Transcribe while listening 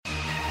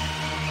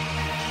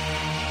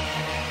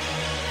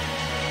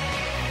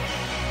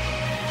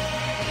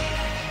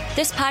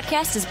This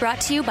podcast is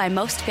brought to you by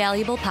Most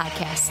Valuable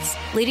Podcasts,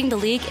 leading the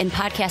league in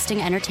podcasting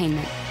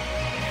entertainment.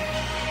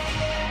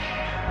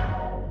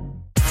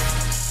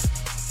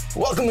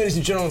 Welcome, ladies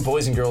and gentlemen,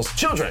 boys and girls,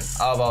 children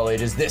of all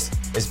ages. This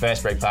is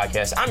Fast Break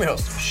Podcast. I'm your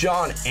host,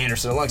 Sean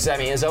Anderson. Alongside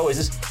me, as always,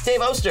 is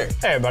Dave Oster.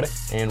 Hey, everybody.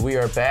 And we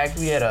are back.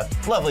 We had a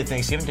lovely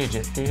Thanksgiving. Did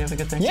you have a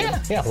good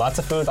Thanksgiving? Yeah, lots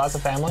of food, lots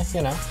of family,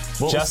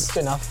 just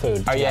enough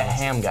food. Are you a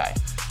ham guy?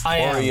 I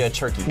am. Or are you a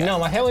turkey guy? No,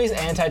 my family's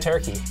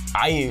anti-turkey.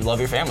 I love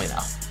your family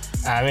now.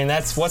 I mean,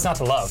 that's what's not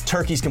to love.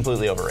 Turkey's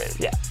completely overrated.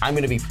 Yeah. I'm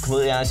going to be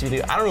completely honest with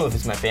you. I don't know if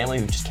it's my family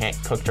who just can't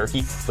cook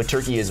turkey, but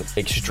turkey is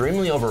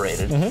extremely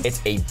overrated. Mm-hmm.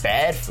 It's a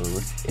bad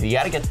food. You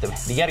got to go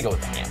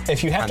with the ham.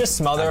 If you have to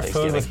smother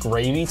food with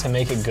gravy to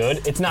make it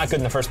good, it's not good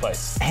in the first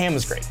place. Ham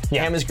is great.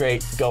 Yeah. Ham is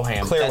great. Go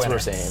ham. Clear That's winner.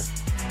 what we're saying.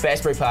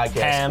 Fast Break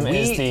Podcast. Ham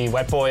is the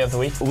wet boy of the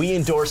week. We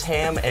endorse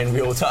ham, and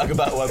we will talk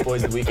about wet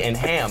boys of the week. And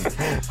ham,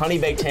 honey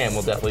baked ham,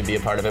 will definitely be a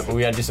part of it. But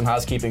we got to do some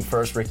housekeeping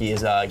first. Ricky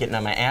is getting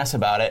on my ass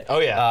about it. Oh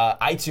yeah.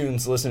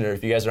 iTunes listener,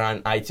 if you guys are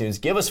on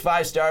iTunes, give us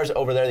 5 stars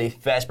over there. The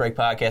Fast Break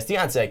Podcast, the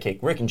Onside Kick,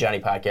 Rick and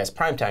Johnny Podcast,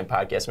 Primetime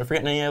Podcast. Am I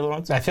forgetting any other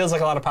ones? That feels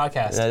like a lot of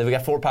podcasts. We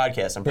got 4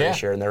 podcasts, I'm pretty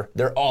sure, and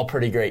they're all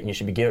pretty great. And you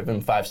should be giving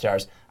them 5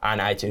 stars on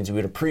iTunes. We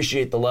would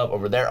appreciate the love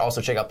over there.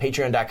 Also, check out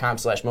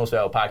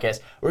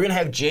patreon.com/mostvaluablepodcast. We're going to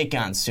have Jake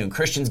on soon.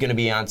 Christian's going to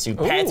be on soon.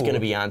 Pat's going to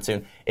be on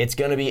soon. It's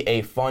going to be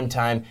a fun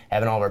time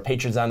having all of our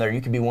patrons on there.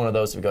 You can be one of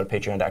those if you go to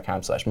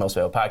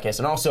patreon.com/mostvaluablepodcast.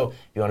 And also, if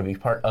you want to be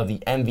part of the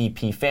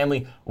MVP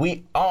family,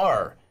 we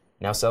are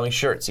now selling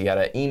shirts. You got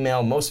to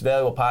email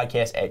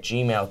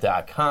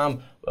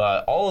mostvaluablepodcast@gmail.com.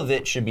 All of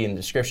it should be in the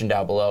description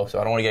down below, so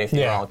I don't want to get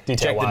anything wrong.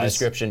 Check the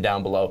description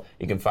down below.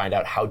 You can find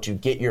out how to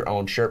get your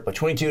own shirt, but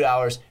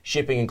 $22,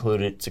 shipping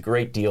included. It's a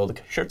great deal. The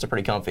shirts are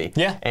pretty comfy.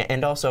 Yeah.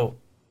 And also,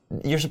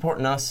 you're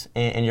supporting us,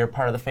 and you're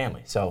part of the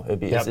family. So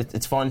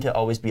it's fun to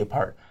always be a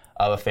part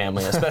of a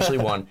family, especially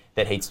one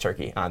that hates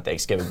turkey on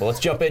Thanksgiving. But let's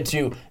jump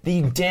into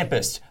the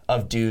dampest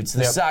of dudes,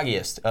 the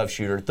soggiest of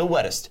shooter, the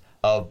wettest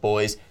of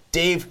boys.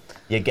 Dave,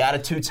 you got a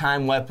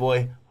 2-time wet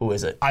boy. Who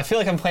is it? I feel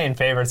like I'm playing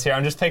favorites here.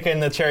 I'm just picking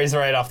the cherries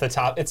right off the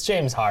top. It's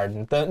James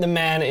Harden. The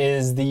man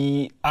is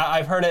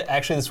I've heard it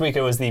actually this week.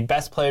 It was the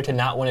best player to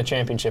not win a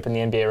championship in the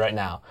NBA right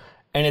now.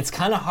 And it's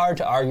kind of hard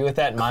to argue with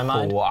that in my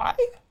mind. Why?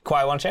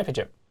 Kawhi won a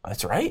championship.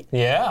 That's right.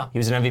 Yeah. He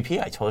was an MVP.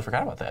 I totally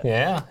forgot about that.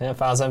 Yeah,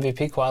 Finals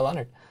MVP, Kawhi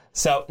Leonard.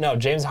 So, no,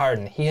 James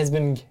Harden, he has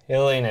been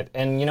killing it.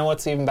 And you know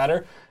what's even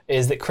better?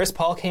 Is that Chris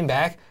Paul came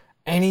back,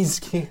 and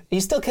he's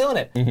still killing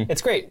it. Mm-hmm.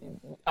 It's great.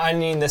 I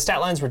mean, the stat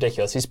line's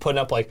ridiculous. He's putting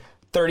up like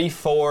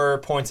 34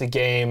 points a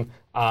game,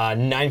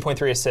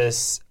 9.3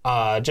 assists,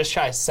 just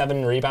shy of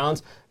 7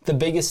 rebounds. The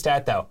biggest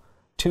stat, though,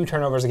 2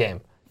 turnovers a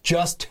game.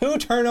 Just 2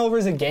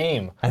 turnovers a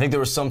game. I think there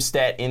was some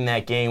stat in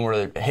that game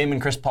where him and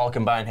Chris Paul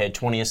combined had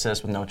 20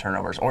 assists with no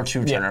turnovers, or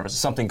 2 turnovers.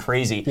 Something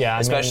crazy,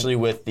 especially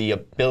with the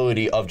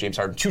ability of James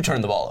Harden to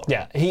turn the ball over.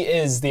 Yeah, he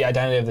is the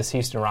identity of this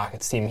Houston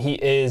Rockets team. He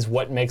is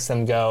what makes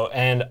them go.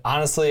 And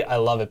honestly, I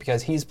love it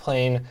because he's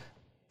playing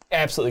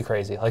absolutely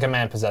crazy, like a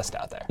man possessed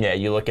out there. Yeah,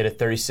 you look at it,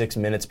 36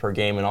 minutes per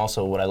game, and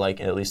also what I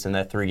like, at least in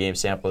that 3-game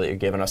sample that you're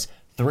giving us,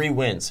 3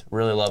 wins.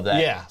 Really love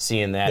that. Yeah.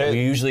 Seeing that.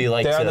 We usually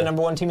like They're the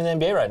number 1 team in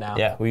the NBA right now.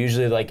 Yeah, we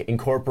usually like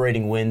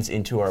incorporating wins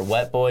into our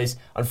wet boys.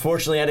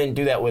 Unfortunately, I didn't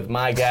do that with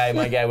my guy.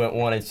 My guy went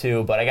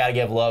 1-2, but I got to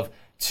give love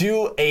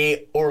to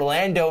a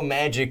Orlando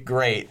Magic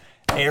great.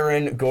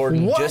 Aaron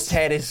Gordon just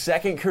had his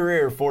second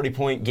career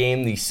 40-point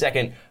game, the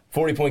second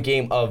 40-point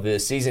game of the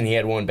season. He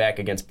had one back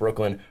against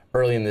Brooklyn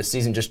early in the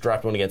season, just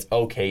dropped one against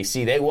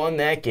OKC. They won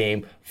that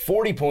game,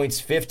 40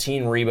 points,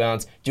 15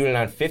 rebounds, doing it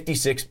on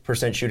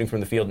 56% shooting from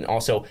the field, and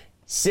also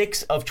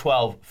 6 of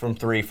 12 from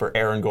 3 for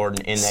Aaron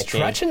Gordon in that game.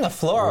 Stretching the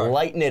floor.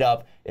 Lighting it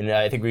up. And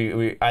I think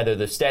we either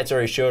the stats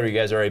already showed or you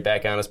guys are already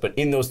back on us, but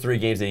in those 3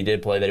 games that he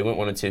did play, that he went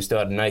 1-2, still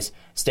had a nice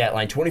stat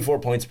line, 24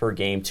 points per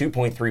game,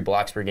 2.3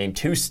 blocks per game,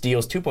 2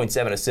 steals,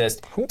 2.7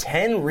 assists,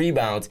 10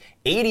 rebounds,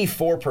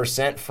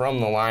 84% from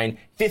the line,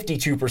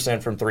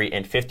 52% from 3,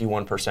 and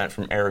 51%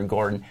 from Aaron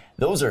Gordon.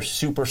 Those are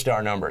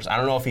superstar numbers. I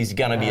don't know if he's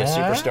going to be a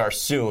superstar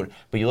soon,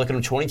 but you look at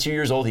him, 22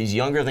 years old, he's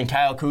younger than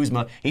Kyle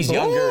Kuzma, he's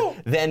younger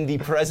than the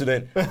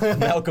president,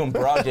 Malcolm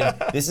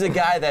Brogdon. This is a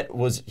guy that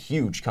was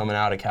huge coming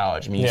out of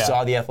college. I mean, you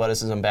saw the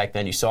athleticism back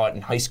then. You saw it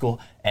in high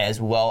school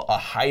as well. A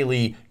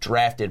highly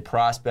drafted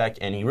prospect,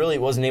 and he really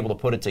wasn't able to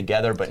put it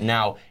together, but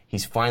now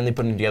he's finally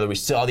putting it together. We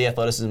saw the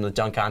athleticism in the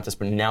dunk contest,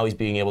 but now he's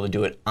being able to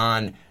do it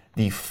on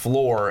the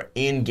floor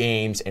in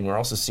games, and we're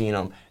also seeing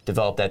him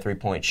develop that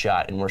three-point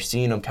shot, and we're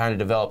seeing him kind of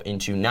develop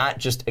into not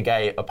just a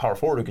guy, a power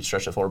forward who can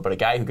stretch the floor, but a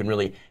guy who can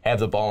really have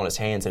the ball in his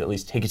hands and at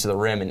least take it to the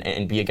rim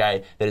and be a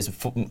guy that is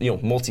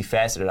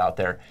multifaceted out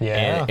there.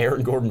 Yeah. And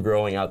Aaron Gordon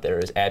growing out there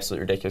is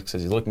absolutely ridiculous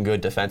because he's looking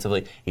good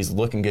defensively. He's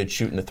looking good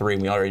shooting the three,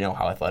 and we already know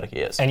how athletic he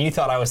is. And you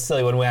thought I was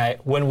silly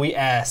when we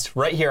asked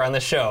right here on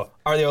the show,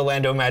 are the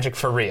Orlando Magic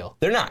for real?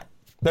 They're not.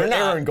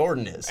 Aaron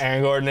Gordon is.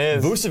 Aaron Gordon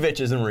is.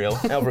 Vucevic isn't real.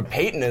 Elfrid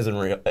Payton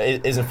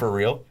isn't for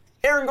real.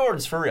 Aaron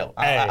Gordon's for real.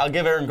 Hey, I'll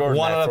give Aaron Gordon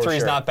one that out of for three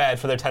is sure. not bad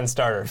for their 10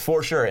 starters.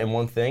 For sure. And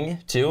one thing,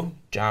 too,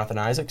 Jonathan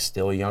Isaac,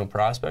 still a young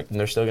prospect, and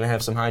they're still going to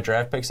have some high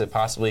draft picks that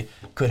possibly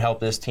could help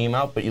this team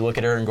out. But you look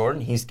at Aaron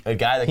Gordon, he's a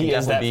guy that can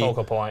definitely be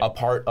focal point. a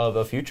part of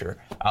a future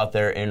out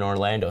there in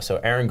Orlando. So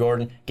Aaron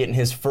Gordon getting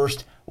his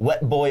first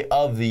Wet Boy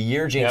of the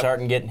year. James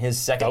Harden getting his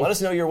second. Nope. Let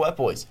us know your Wet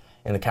Boys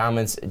in the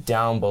comments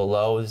down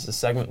below. This is a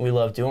segment we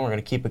love doing. We're going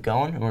to keep it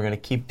going, and we're going to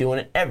keep doing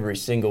it every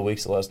single week.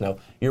 So let us know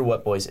your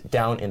Wet Boys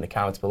down in the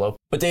comments below.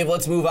 But Dave,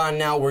 let's move on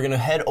now. We're going to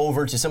head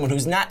over to someone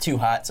who's not too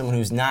hot, someone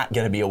who's not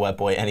going to be a Wet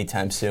Boy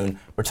anytime soon.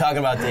 We're talking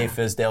about Dave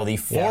Fizdale, the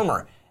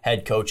former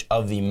head coach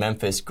of the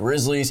Memphis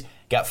Grizzlies.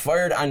 Got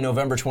fired on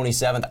November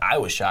 27th. I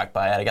was shocked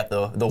by it. I got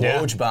the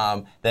Woj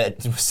bomb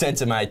that was sent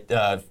to my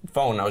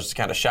phone. I was just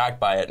kind of shocked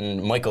by it.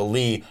 And Michael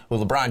Lee,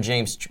 who LeBron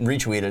James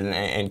retweeted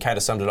and kind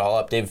of summed it all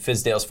up. David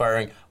Fizdale's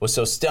firing was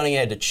so stunning I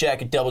had to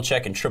check, double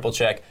check, and triple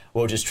check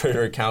Woj's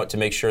Twitter account to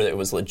make sure that it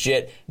was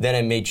legit. Then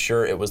I made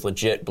sure it was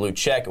legit, blue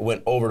check,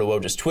 went over to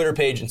Woj's Twitter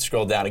page and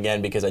scrolled down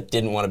again because I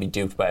didn't want to be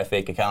duped by a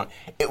fake account.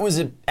 It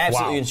was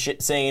absolutely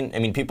insane. I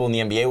mean, people in the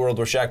NBA world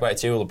were shocked by it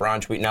too.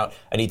 LeBron tweeting out,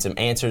 I need some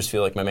answers,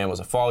 feel like my man was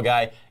a fall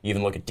guy. You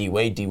even look at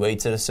D-Wade.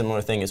 D-Wade said a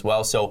similar thing as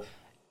well. So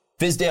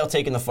Fizdale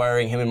taking the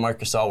firing, him and Marc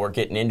Gasol were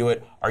getting into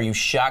it. Are you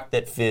shocked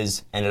that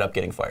Fizz ended up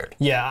getting fired?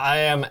 Yeah, I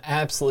am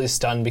absolutely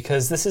stunned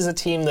because this is a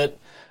team that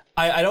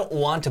I don't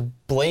want to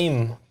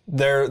blame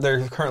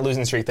their current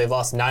losing streak. They've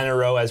lost 9 in a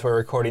row as we're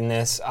recording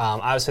this.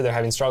 Obviously, they're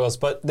having struggles,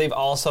 but they've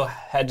also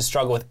had to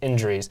struggle with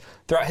injuries.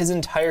 Throughout his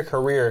entire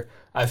career,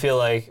 I feel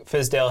like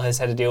Fizdale has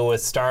had to deal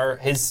with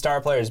his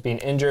star players being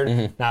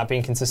injured, not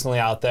being consistently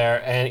out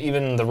there, and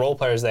even the role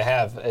players they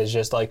have is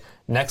just like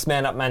next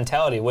man up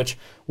mentality, which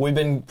we've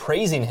been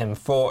praising him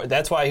for.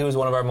 That's why he was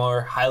one of our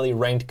more highly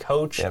ranked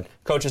coaches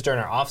during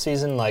our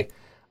offseason. Like,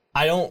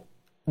 I don't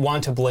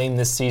want to blame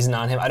this season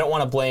on him. I don't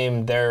want to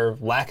blame their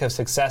lack of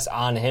success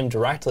on him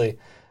directly.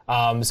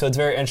 So it's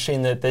very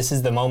interesting that this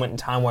is the moment in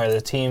time where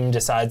the team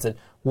decides that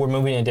we're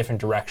moving in a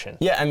different direction.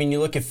 Yeah, I mean, you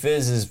look at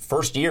Fizz's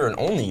first year and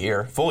only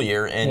year, full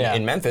year,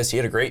 in Memphis. He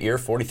had a great year,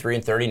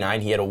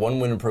 43-39. He had a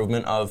 1-win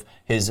improvement of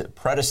his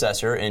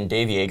predecessor in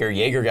Dave Joerger.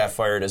 Joerger got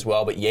fired as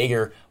well, but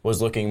Joerger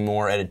was looking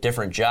more at a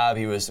different job.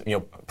 He was,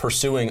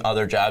 pursuing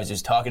other jobs. He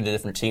was talking to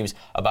different teams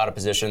about a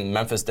position.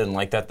 Memphis didn't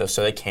like that, though,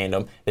 so they canned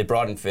him. They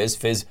brought in Fizz.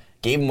 Fizz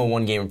gave him a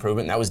 1-game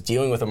improvement, and that was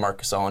dealing with a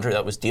Marc Gasol injury.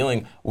 That was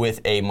dealing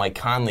with a Mike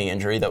Conley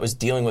injury. That was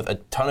dealing with a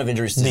ton of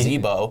injuries to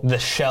Zebo. The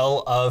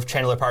shell of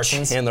Chandler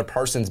Parsons. Chandler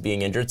Parsons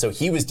being injured, so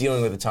he was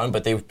dealing with a ton,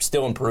 but they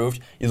still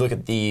improved. You look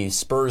at the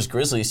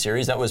Spurs-Grizzlies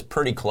series, that was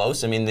pretty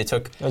close. I mean, they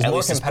took it was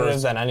more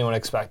competitive than anyone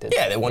expected.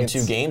 Yeah, they won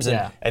 2 games,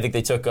 and I think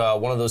they took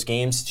one of those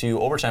games to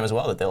overtime as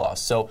well that they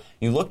lost. So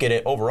you look at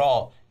it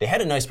overall, they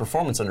had a nice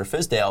performance under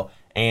Fizdale,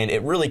 and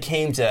it really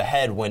came to a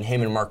head when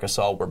him and Marc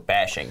Gasol were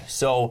bashing.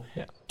 So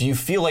do you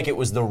feel like it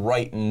was the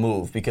right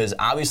move? Because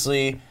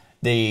obviously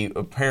they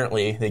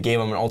gave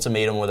him an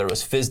ultimatum, whether it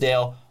was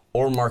Fizdale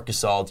or Marc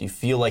Gasol. Do you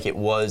feel like it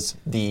was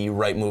the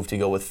right move to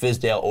go with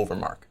Fizdale over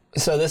Marc?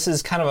 So this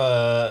is kind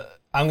of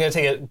I'm going to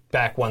take it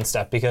back one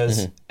step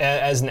because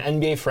as an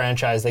NBA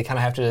franchise, they kind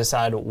of have to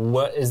decide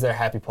what is their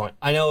happy point.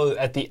 I know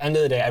at the end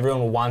of the day,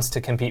 everyone wants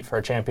to compete for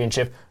a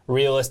championship.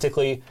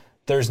 Realistically,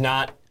 there's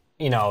not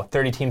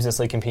 30 teams in this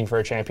league competing for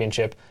a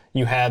championship.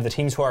 You have the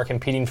teams who are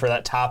competing for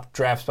that top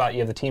draft spot. You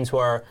have the teams who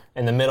are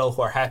in the middle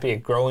who are happy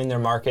at growing their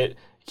market,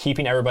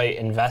 keeping everybody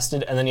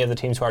invested, and then you have the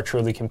teams who are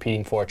truly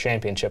competing for a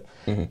championship.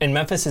 And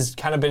Memphis has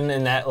kind of been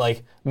in that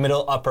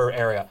middle upper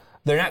area.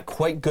 They're not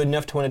quite good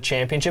enough to win a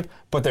championship,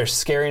 but they're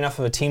scary enough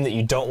of a team that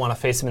you don't want to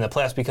face them in the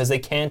playoffs because they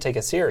can take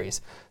a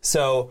series.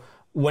 So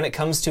when it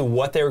comes to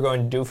what they were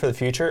going to do for the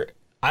future,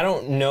 I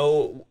don't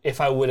know if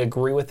I would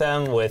agree with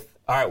them with,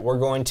 all right, we're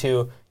going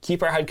to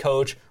keep our head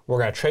coach. We're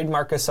going to trade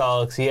Marc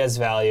Gasol because he has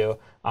value.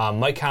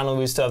 Mike Conley,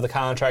 we still have the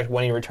contract.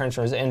 When he returns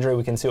from his injury,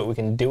 we can see what we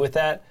can do with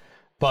that.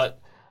 But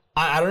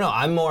I don't know.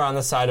 I'm more on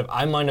the side of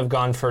I might have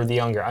gone for the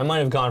younger. I might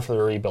have gone for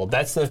the rebuild.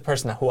 That's the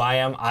person who I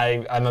am.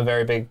 I'm a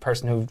very big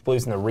person who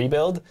believes in the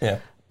rebuild. Yeah.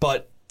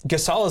 But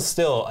Gasol is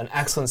still an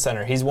excellent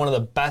center. He's one of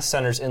the best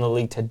centers in the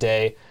league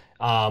today.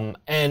 And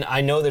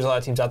I know there's a lot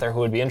of teams out there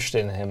who would be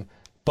interested in him.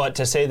 But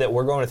to say that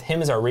we're going with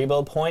him as our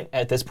rebuild point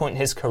at this point in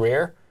his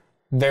career,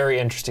 very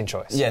interesting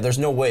choice. Yeah, there's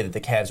no way that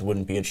the Cavs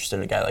wouldn't be interested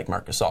in a guy like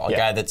Marc Gasol, a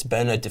guy that's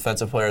been a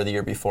defensive player of the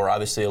year before,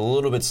 obviously a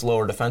little bit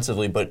slower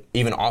defensively, but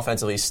even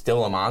offensively,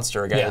 still a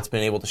monster, a guy that's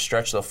been able to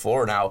stretch the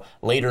floor now.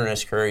 Later in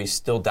his career, he's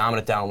still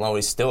dominant down low.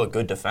 He's still a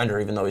good defender,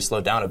 even though he's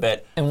slowed down a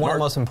bit. And one of the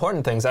most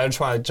important things, I just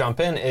want to jump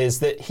in, is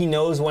that he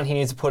knows when he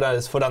needs to put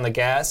his foot on the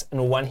gas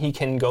and when he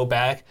can go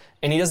back,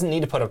 and he doesn't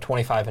need to put up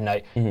 25 a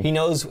night. He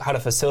knows how to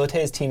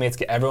facilitate his teammates,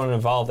 get everyone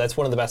involved. That's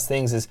one of the best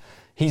things is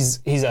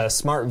he's a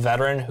smart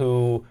veteran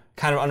who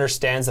kind of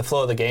understands the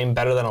flow of the game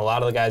better than a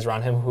lot of the guys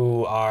around him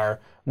who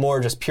are more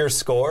just pure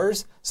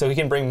scorers, so he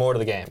can bring more to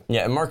the game.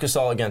 Yeah, and Marc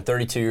Gasol, again,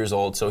 32 years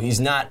old, so he's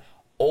not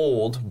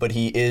old, but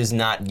he is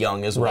not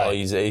young as well.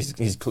 He's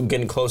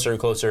getting closer and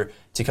closer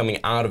to coming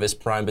out of his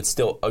prime, but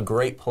still a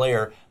great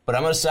player. But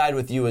I'm going to side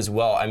with you as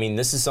well. I mean,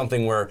 this is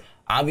something where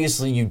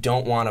obviously you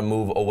don't want to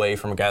move away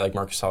from a guy like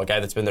Marc Gasol, a guy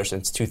that's been there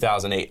since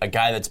 2008, a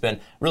guy that's been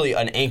really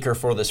an anchor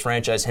for this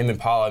franchise, him and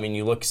Paul. I mean,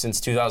 you look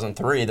since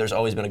 2003, there's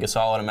always been a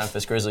Gasol in a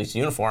Memphis Grizzlies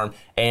uniform,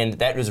 and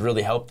that has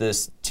really helped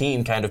this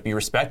team kind of be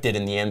respected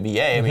in the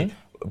NBA. I mean,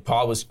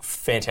 Paul was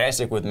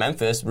fantastic with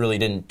Memphis, really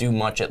didn't do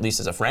much, at least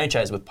as a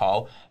franchise, with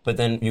Paul, but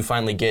then you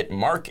finally get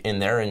Mark in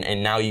there,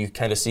 and now you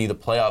kind of see the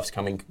playoffs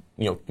coming,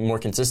 more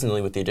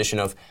consistently with the addition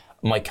of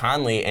Mike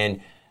Conley. And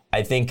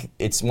I think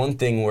it's one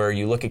thing where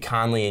you look at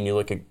Conley and you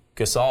look at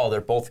Gasol,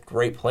 they're both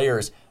great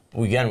players.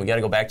 But again, we got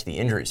to go back to the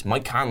injuries.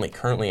 Mike Conley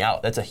currently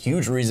out. That's a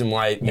huge reason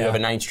why you have a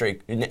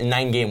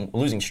 9-game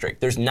losing streak.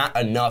 There's not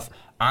enough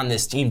on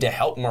this team to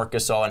help Marc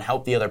Gasol and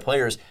help the other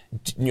players,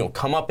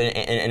 come up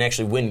and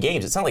actually win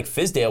games. It's not like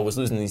Fizdale was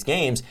losing these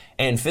games,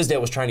 and Fizdale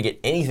was trying to get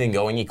anything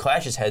going. He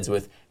clashes heads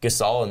with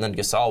Gasol, and then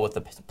Gasol, with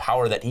the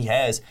power that he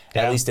has,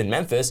 at least in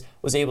Memphis,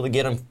 was able to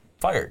get him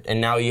fired.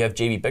 And now you have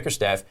J.B.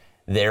 Bickerstaff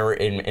there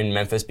in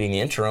Memphis being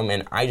the interim,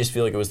 and I just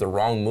feel like it was the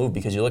wrong move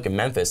because you look at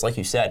Memphis, like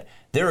you said,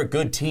 they're a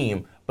good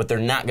team, but they're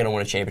not going to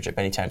win a championship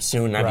anytime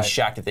soon. I'd be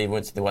shocked if they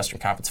went to the Western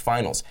Conference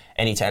Finals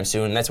anytime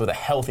soon, and that's with a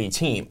healthy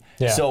team.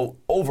 Yeah. So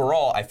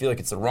overall, I feel like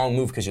it's the wrong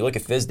move because you look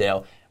at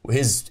Fizdale,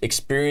 his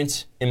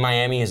experience in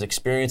Miami, his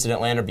experience in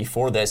Atlanta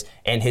before this,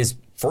 and his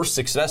first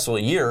successful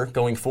year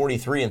going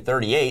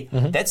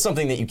 43-38, that's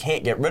something that you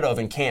can't get rid of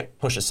and can't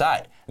push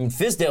aside. I mean,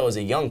 Fizdale is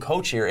a young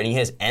coach here, and he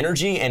has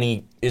energy, and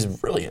he is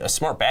really a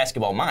smart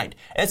basketball mind.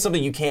 That's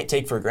something you can't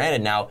take for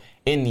granted now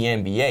in the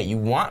NBA. You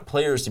want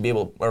players to be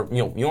able,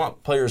 you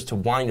want players to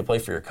wanting to play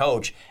for your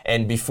coach.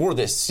 And before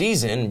this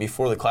season,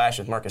 before the clash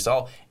with Marc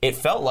Gasol, it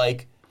felt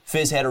like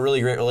Fizz had a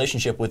really great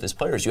relationship with his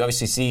players. You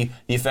obviously see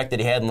the effect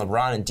that he had on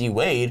LeBron and D.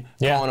 Wade,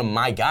 calling him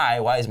my guy.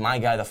 Why is my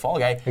guy the fall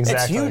guy? Exactly.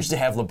 It's huge to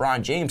have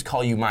LeBron James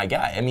call you my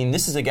guy. I mean,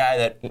 this is a guy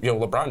that,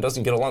 LeBron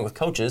doesn't get along with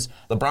coaches.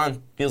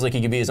 LeBron feels like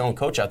he could be his own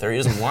coach out there. He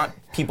doesn't want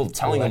people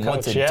telling him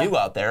what to do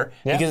out there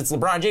because it's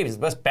LeBron James. He's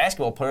the best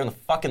basketball player in the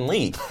fucking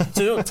league.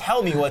 So don't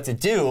tell me what to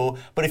do.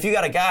 But if you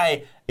got a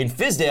guy in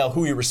Fizdale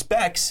who he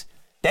respects,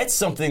 that's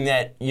something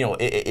that,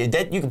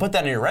 that you can put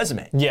that in your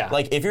resume. Yeah.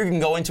 Like, if you can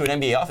go into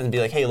an NBA office and be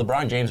like, hey,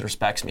 LeBron James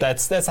respects me.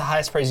 That's the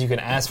highest praise you can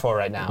ask for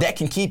right now. That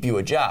can keep you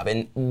a job.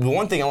 And the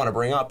one thing I want to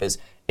bring up is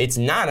it's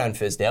not on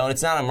Fizdale and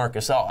it's not on Marc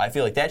Gasol. I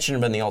feel like that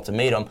shouldn't have been the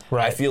ultimatum.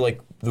 Right. I feel like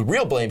the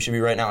real blame should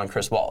be right now on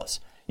Chris Wallace.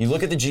 You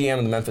look at the GM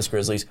of the Memphis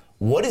Grizzlies,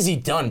 what has he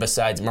done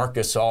besides Marc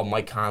Gasol,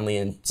 Mike Conley,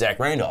 and Zach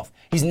Randolph?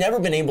 He's never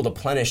been able to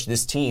plenish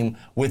this team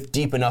with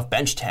deep enough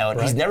bench talent.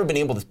 Right. He's never been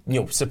able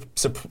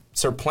to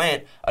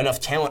supplant enough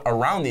talent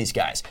around these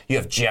guys. You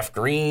have Jeff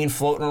Green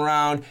floating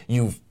around.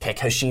 You pick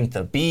Hasheem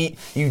Thabeet.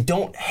 You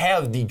don't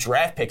have the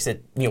draft picks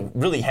that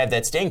really have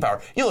that staying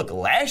power. You look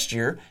last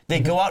year, they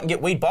go out and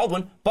get Wade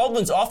Baldwin.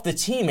 Baldwin's off the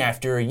team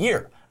after a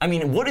year. I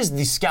mean, what is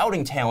the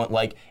scouting talent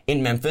like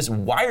in Memphis?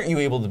 Why aren't you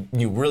able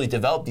to really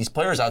develop these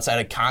players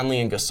outside of Conley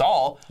and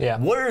Gasol? Yeah.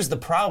 Where is the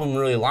problem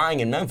really lying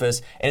in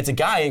Memphis? And it's a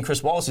guy in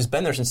Chris Wallace who's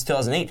been there since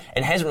 2008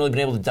 and hasn't really been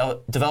able to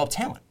develop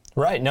talent.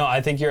 Right. No, I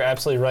think you're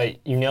absolutely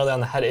right. You nailed it on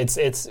the head.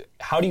 It's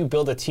how do you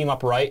build a team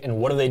up right, and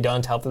what have they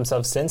done to help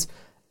themselves since?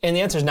 And the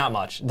answer is not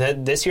much.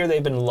 This year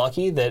they've been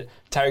lucky that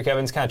Tyreke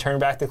Evans kind of turned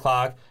back the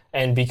clock,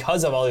 and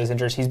because of all these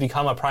injuries, he's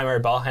become a primary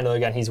ball handler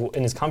again. He's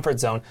in his comfort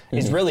zone.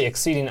 He's really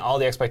exceeding all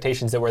the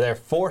expectations that were there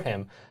for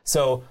him.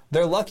 So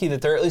they're lucky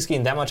that they're at least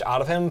getting that much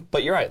out of him.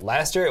 But you're right.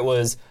 Last year it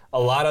was a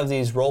lot of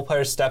these role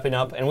players stepping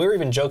up, and we were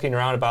even joking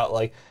around about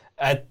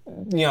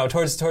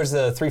towards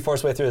the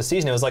 3/4 way through the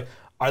season, it was like,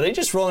 are they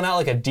just rolling out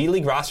like a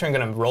D-League roster and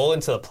going to roll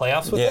into the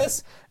playoffs with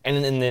this?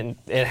 And then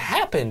it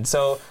happened.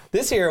 So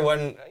this year,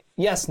 when,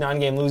 yes,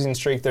 9-game losing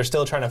streak, they're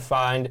still trying to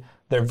find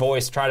their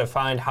voice, try to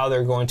find how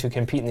they're going to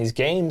compete in these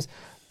games.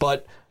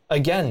 But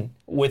again,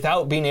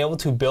 without being able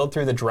to build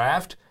through the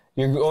draft,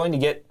 you're going to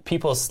get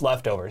people's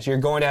leftovers. You're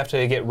going to have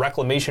to get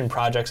reclamation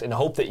projects and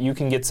hope that you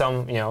can get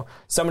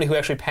somebody who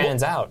actually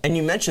pans out. And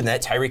you mentioned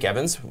that Tyreke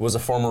Evans was a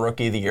former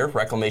Rookie of the Year,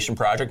 reclamation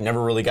project,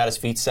 never really got his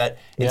feet set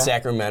in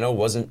Sacramento,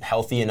 wasn't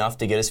healthy enough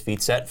to get his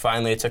feet set.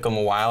 Finally, it took him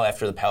a while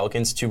after the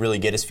Pelicans to really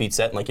get his feet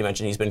set, and like you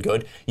mentioned, he's been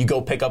good. You go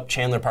pick up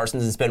Chandler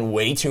Parsons and spend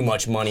way too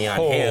much money on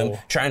him,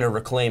 trying to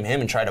reclaim him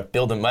and try to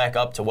build him back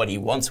up to what he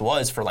once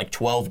was for like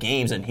 12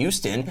 games in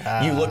Houston.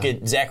 You look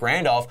at Zach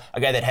Randolph, a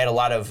guy that had a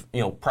lot of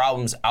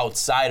problems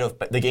outside of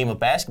the game of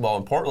basketball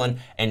in Portland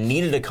and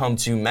needed to come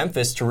to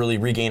Memphis to really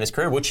regain his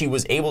career, which he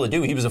was able to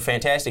do. He was a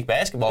fantastic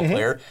basketball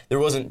player. There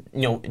wasn't,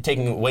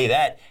 taking away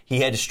that. He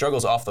had his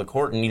struggles off the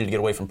court and needed to get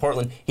away from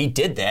Portland. He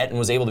did that and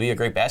was able to be a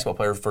great basketball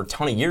player for a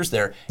ton of years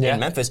there in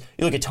Memphis.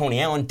 You look at Tony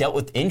Allen, dealt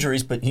with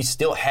injuries, but he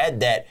still had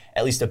that,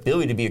 at least,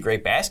 ability to be a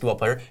great basketball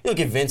player. You look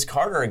at Vince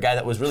Carter, a guy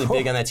that was really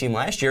big on that team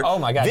last year. Oh,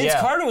 my God, Vince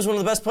Carter was one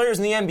of the best players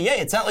in the NBA.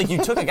 It's not like you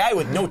took a guy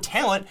with no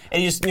talent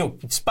and he just,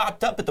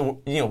 spocked up at the,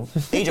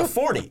 age of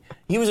 40.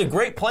 He was a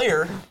great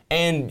player,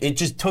 and it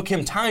just took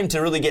him time to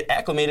really get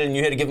acclimated, and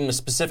you had to give him a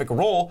specific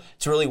role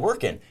to really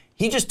work in.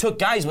 he just took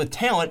guys with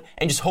talent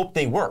and just hoped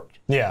they worked.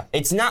 Yeah.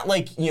 It's not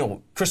like,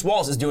 Chris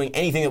Wallace is doing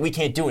anything that we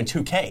can't do in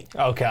 2K.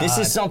 Oh, God. This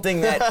is something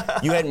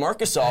that you had Marc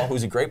Gasol,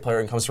 who's a great player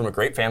and comes from a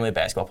great family of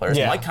basketball players.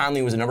 Yeah. Mike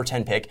Conley was a number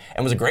 10 pick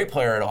and was a great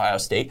player at Ohio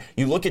State.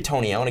 You look at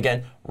Tony Allen,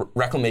 again,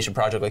 reclamation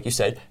project, like you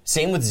said.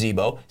 Same with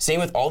Zebo. Same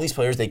with all these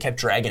players they kept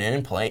dragging in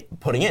and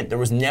putting in. There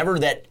was never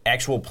that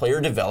actual player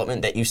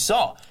development that you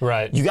saw.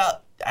 Right. You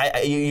got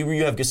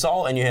you have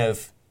Gasol and you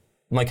have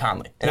Mike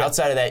Conley. And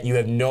outside of that, you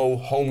have no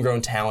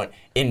homegrown talent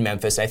in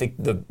Memphis. I think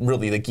the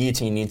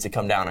guillotine needs to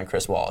come down on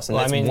Chris Wallace, and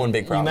that's one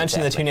big problem. You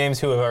mentioned the two names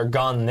who are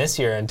gone this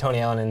year, and Tony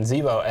Allen and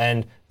Zebo,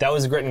 and that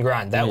was grit and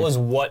grind. That was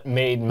what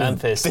made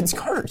Memphis. Vince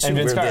Carter, too,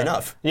 weirdly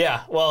enough.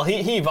 Yeah, well,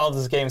 he evolved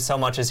his game so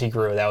much as he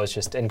grew. That was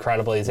just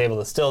incredible. He's able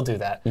to still do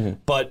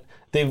that. But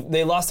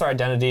they lost their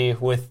identity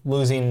with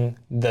losing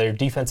their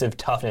defensive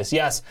toughness.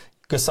 Yes,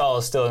 Gasol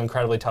is still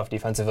incredibly tough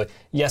defensively.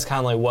 Yes,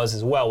 Conley was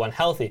as well when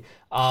healthy.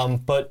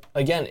 But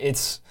again,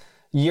 it's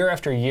year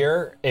after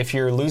year. If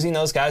you're losing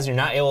those guys, you're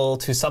not able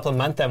to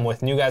supplement them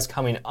with new guys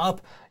coming up,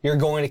 you're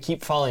going to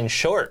keep falling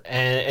short,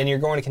 and you're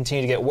going to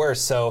continue to get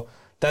worse. So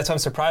that's why I'm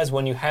surprised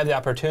when you have the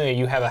opportunity,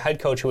 you have a head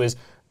coach who is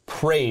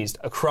praised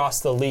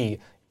across the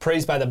league,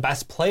 praised by the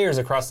best players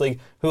across the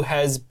league, who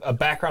has a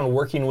background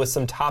working with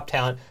some top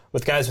talent,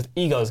 with guys with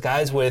egos,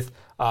 guys with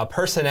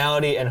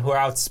personality and who are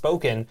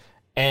outspoken,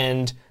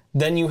 and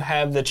then you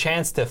have the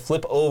chance to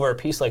flip over a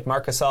piece like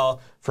Marc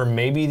Gasol for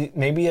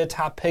maybe a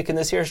top pick in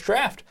this year's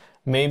draft,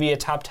 maybe a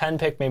top 10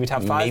 pick, maybe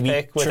top 5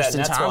 pick with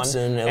Tristan that Nets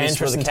Thompson, one, at least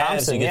Tristan for the Cavs,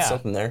 Thompson, you get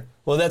something there.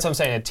 Well, that's what I'm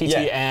saying, a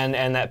TT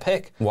and that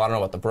pick. Well, I don't know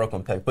about the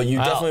Brooklyn pick, but you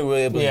definitely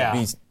will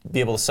be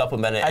able to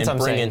supplement it and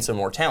bring in some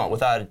more talent,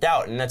 without a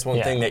doubt. And that's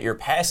one thing that you're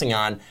passing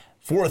on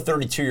for a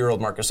 32-year-old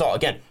Marc Gasol.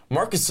 Again,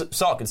 Marc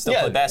Gasol can still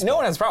play basketball. No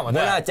one has a problem with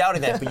that. We're not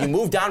doubting that, but you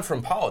moved on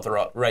from Paul at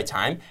the right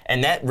time,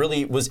 and that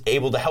really was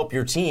able to help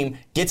your team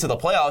get to the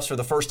playoffs for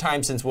the first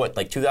time since,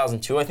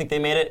 2002, I think they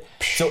made it.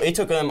 So it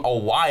took them a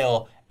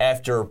while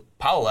after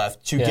Paul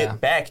left to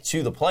get back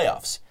to the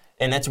playoffs.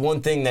 And that's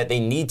one thing that they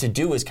need to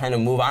do, is kind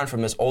of move on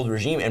from this old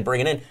regime and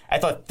bring it in. I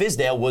thought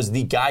Fizdale was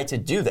the guy to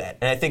do that.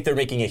 And I think they're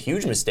making a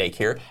huge mistake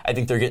here. I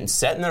think they're getting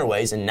set in their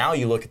ways, and now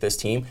you look at this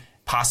team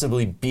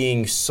possibly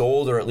being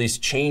sold or at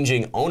least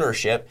changing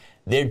ownership.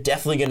 They're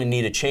definitely going to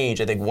need a change.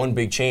 I think one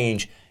big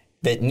change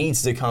that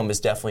needs to come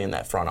is definitely in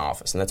that front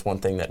office, and that's one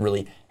thing that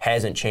really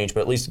hasn't changed.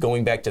 But at least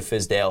going back to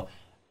Fizdale,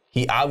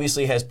 he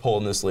obviously has pull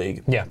in this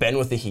league. Yeah. Been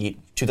with the Heat,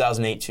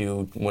 2008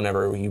 to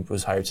whenever he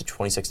was hired to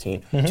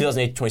 2016.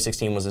 2008 to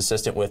 2016 was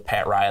assistant with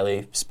Pat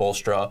Riley,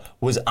 Spoelstra,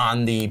 was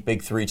on the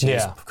big three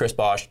teams, Chris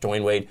Bosh,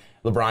 Dwayne Wade,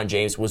 LeBron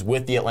James, was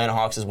with the Atlanta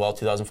Hawks as well,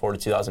 2004 to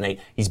 2008.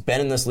 He's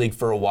been in this league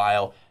for a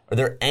while. Are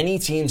there any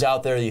teams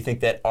out there that you think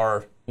that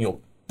are,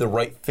 the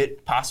right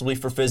fit possibly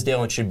for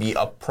Fizdale and should be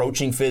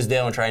approaching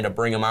Fizdale and trying to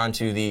bring him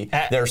onto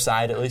their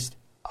side at least?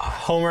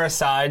 Homer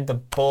aside, the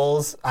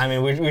Bulls, I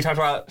mean, we talked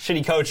about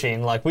shitty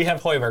coaching. Like, we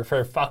have Hoiberg,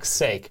 for fuck's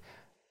sake,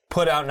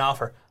 put out an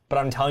offer. But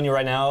I'm telling you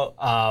right now,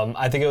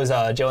 I think it was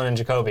Jalen and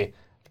Jacoby.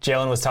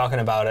 Jalen was talking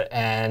about it,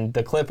 and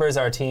the Clippers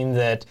are a team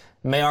that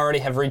may already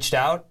have reached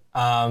out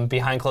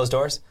behind closed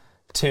doors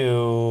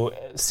to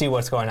see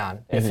what's going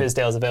on, if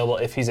Fizdale's available,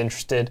 if he's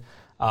interested.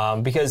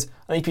 Because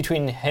I think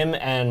between him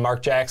and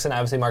Mark Jackson,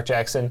 obviously Mark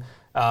Jackson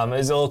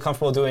is a little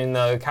comfortable doing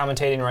the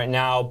commentating right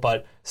now,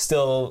 but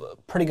still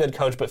pretty good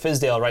coach. But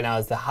Fizdale right now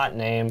is the hot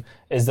name,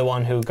 is the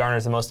one who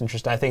garners the most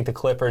interest. And I think the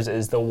Clippers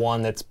is the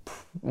one that's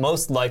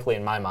most likely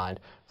in my mind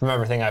from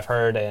everything I've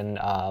heard. And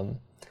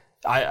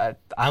I'm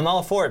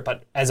all for it.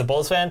 But as a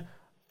Bulls fan,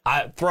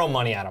 I throw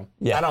money at him.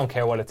 Yeah. I don't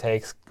care what it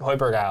takes.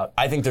 Hoiberg out.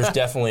 I think there's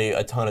definitely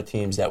a ton of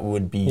teams that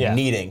would be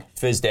needing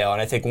Fizdale,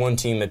 and I think one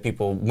team that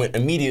people went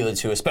immediately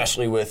to,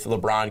 especially with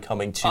LeBron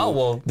coming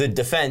to the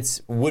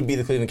defense, would be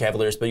the Cleveland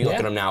Cavaliers. But you look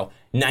at them now,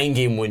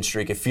 9-game win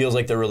streak. It feels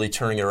like they're really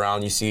turning it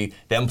around. You see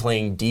them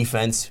playing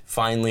defense.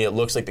 Finally, it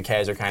looks like the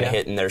Cavs are kind of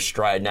hitting their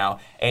stride now.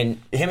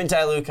 And him and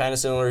Ty Lue, kind of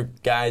similar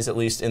guys, at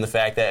least in the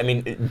fact that,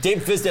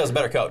 Dave Fizdale's a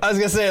better coach. I was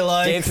going to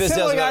say,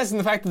 similar guys in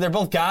the fact that they're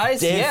both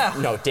guys?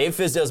 No, Dave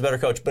Fizdale's a better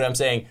coach, but I'm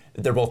saying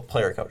they're both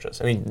player coaches.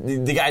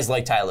 The guys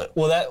like Ty Lue.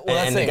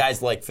 And the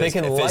guys like Fizdale. They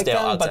can like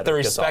them, but the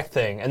respect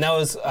thing. And that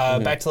was,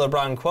 back to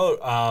LeBron quote,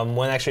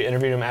 when I actually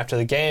interviewed him after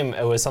the game,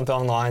 it was something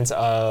along the lines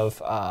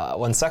of,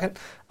 1 second,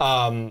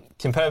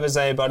 competitive as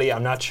anybody,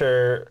 I'm not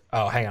sure.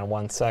 Oh, hang on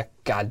 1 sec.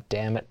 God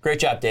damn it. Great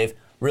job, Dave.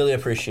 Really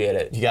appreciate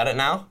it. You got it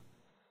now?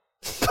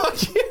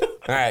 Fuck you.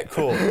 All right,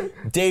 cool.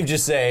 Dave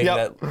just saying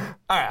that. All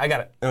right, I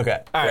got it.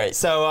 Okay, all right. Great.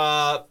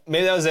 So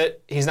maybe that was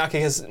it. He's not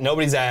kicking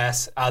nobody's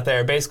ass out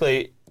there.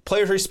 Basically,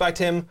 players respect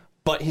him,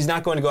 but he's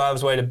not going to go out of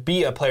his way to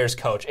be a player's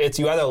coach. It's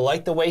you either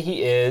like the way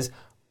he is,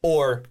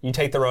 or you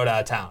take the road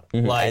out of town.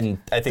 Like, and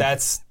I think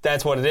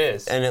that's what it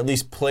is. And at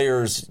least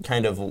players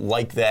kind of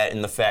like that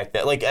in the fact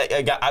that, like,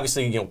 I got,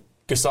 obviously,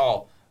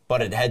 Gasol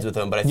butted heads with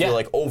him, but I feel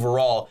like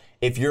overall,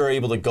 if you're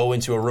able to go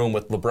into a room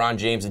with LeBron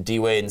James and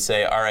D-Wade and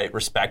say, all right,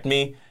 respect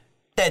me,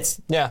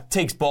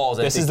 takes balls.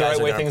 This is the right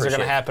way things are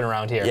going to happen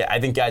around here. Yeah, I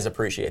think guys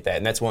appreciate that,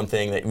 and that's one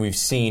thing that we've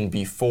seen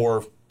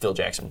before Phil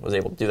Jackson was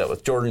able to do that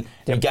with Jordan.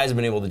 You guys have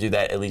been able to do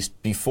that at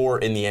least before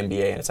in the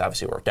NBA, and it's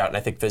obviously worked out. And I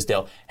think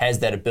Fizdale has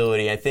that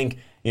ability. I think,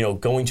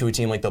 going to a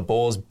team like the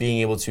Bulls, being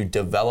able to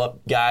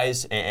develop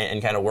guys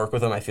and kind of work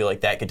with them, I feel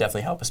like that could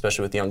definitely help,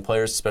 especially with young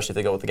players, especially if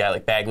they go with a guy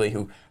like Bagley,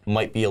 who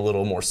might be a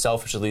little more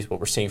selfish, at least what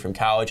we're seeing from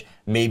college.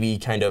 Maybe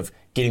kind of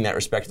getting that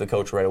respect of the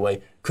coach right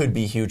away could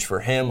be huge for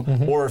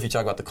him. Or if you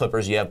talk about the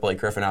Clippers, you have Blake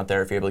Griffin out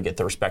there. If you're able to get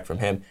the respect from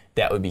him,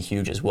 that would be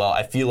huge as well.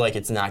 I feel like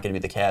it's not going to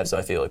be the Cavs, so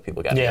I feel like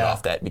people got to get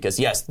off that. Because,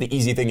 yes, the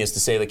easy thing is to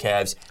say the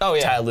Cavs.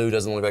 Ty Lue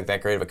doesn't look like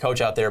that great of a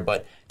coach out there,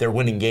 but they're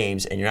winning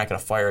games, and you're not going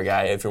to fire a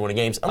guy if you're winning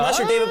games, unless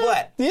you're David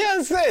Blatt.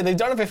 Yeah, they've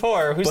done it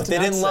before. But they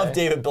didn't love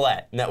David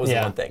Blatt, and that was the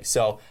one thing.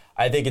 So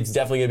I think it's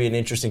definitely going to be an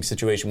interesting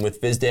situation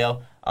with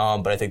Fizdale,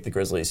 but I think the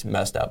Grizzlies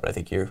messed up. But I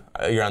think you're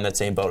on that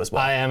same boat as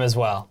well. I am as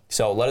well.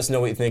 So let us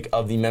know what you think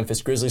of the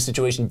Memphis Grizzlies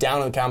situation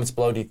down in the comments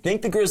below. Do you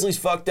think the Grizzlies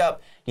fucked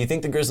up? Do you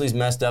think the Grizzlies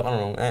messed up? I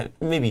don't know.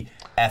 Maybe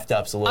effed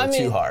up's a little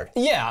too hard.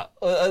 Yeah.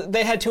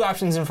 They had two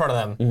options in front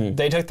of them.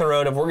 They took the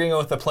road of we're going to go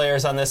with the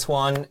players on this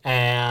one,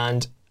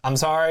 and I'm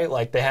sorry,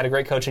 they had a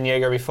great coach in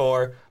Jaeger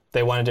before.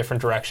 They went a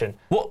different direction.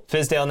 Well,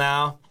 Fizdale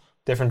now,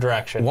 different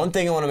direction. One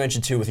thing I want to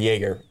mention, too, with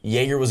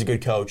Jaeger was a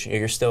good coach.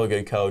 Jaeger's still a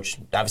good coach.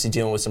 Obviously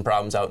dealing with some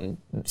problems out in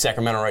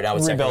Sacramento right now.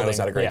 With Sacramento's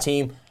not a great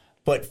team.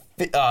 But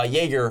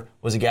Jaeger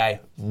was a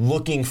guy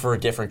looking for a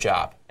different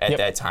job at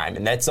that time.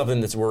 And that's something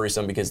that's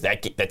worrisome because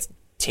that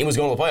team was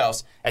going to the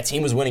playoffs. That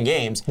team was winning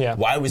games. Yeah.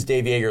 Why was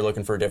Dave Jaeger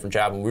looking for a different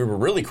job? And we were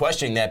really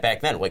questioning that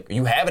back then.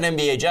 You have an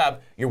NBA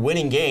job. You're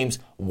winning games.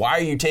 Why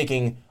are you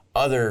taking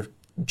other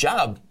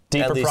job?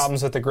 Deeper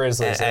problems with the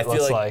Grizzlies, it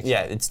looks like.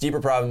 Yeah, it's deeper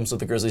problems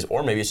with the Grizzlies,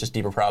 or maybe it's just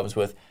deeper problems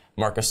with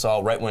Marc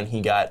Gasol. Right when he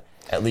got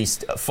at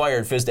least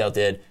fired, Fizdale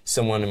did,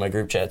 one of my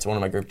group chats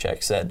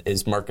said,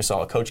 is Marc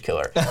Gasol a coach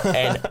killer?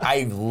 And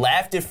I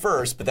laughed at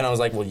first, but then I was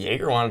like, well,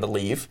 Jaeger wanted to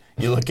leave.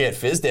 You look at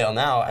Fizdale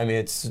now,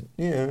 it's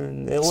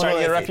starting to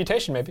get a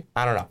reputation, maybe.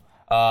 I don't know.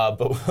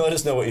 But let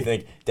us know what you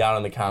think down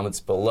in the comments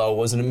below.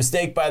 Was it a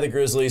mistake by the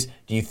Grizzlies?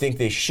 Do you think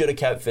they should have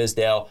kept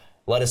Fizdale?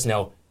 Let us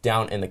know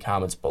down in the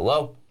comments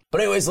below. But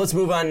anyways, let's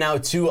move on now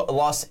to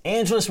Los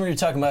Angeles. We're going to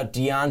be talking about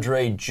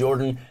DeAndre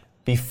Jordan.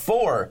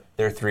 Before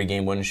their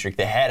 3-game winning streak,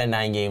 they had a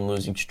 9-game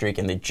losing streak,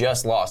 and they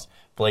just lost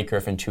Blake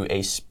Griffin to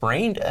a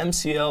sprained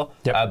MCL.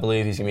 I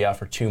believe he's going to be out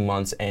for 2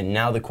 months. And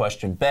now the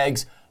question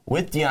begs,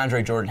 with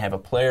DeAndre Jordan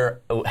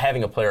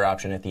having a player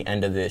option at the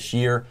end of this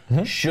year,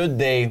 should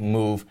they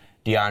move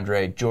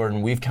DeAndre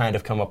Jordan? We've kind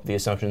of come up with the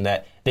assumption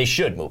that they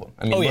should move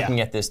him.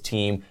 Looking at this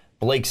team,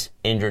 Blake's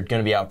injured, going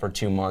to be out for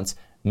 2 months.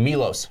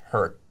 Milos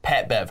hurt.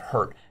 Pat Bev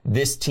hurt.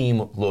 This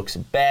team looks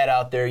bad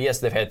out there. Yes,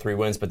 they've had 3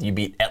 wins, but you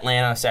beat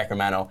Atlanta,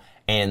 Sacramento,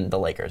 and the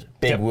Lakers.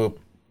 Big whoop.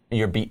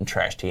 You're beating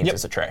trash teams.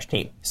 It's a trash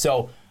team.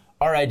 So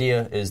our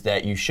idea is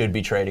that you should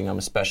be trading them,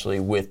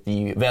 especially with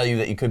the value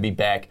that you could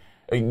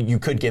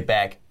get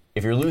back.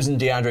 If you're losing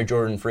DeAndre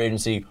Jordan free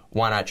agency,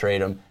 why not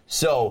trade him?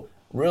 So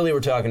really we're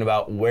talking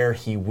about where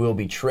he will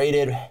be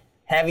traded,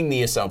 having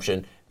the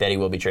assumption that he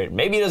will be traded.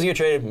 Maybe he doesn't get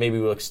traded. Maybe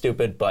we look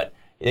stupid, but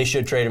they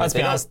should trade him. Let's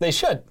be honest, they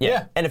should.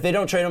 Yeah. And if they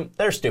don't trade him,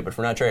 they're stupid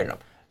for not trading him.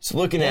 So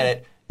looking at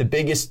it, the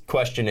biggest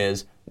question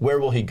is, where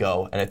will he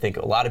go? And I think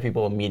a lot of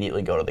people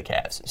immediately go to the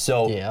Cavs.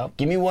 So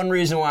give me one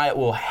reason why it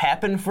will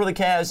happen for the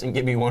Cavs, and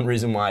give me one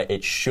reason why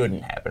it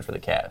shouldn't happen for the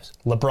Cavs.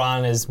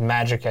 LeBron is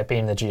magic at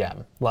being the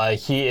GM.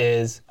 He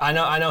is. I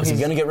know. He's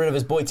going to get rid of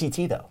his boy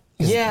TT though.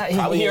 Yeah,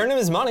 he earned him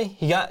his money.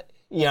 He got.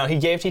 He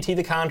gave TT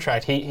the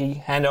contract. He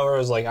hand over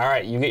was like, all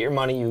right, you get your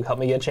money. You help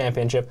me get a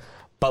championship.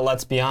 But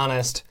let's be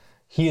honest.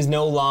 He is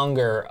no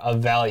longer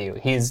of value.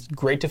 He's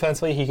great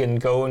defensively. He can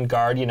go and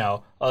guard,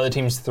 other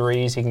teams'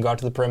 threes. He can go out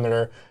to the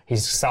perimeter.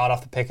 He's solid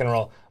off the pick and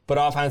roll. But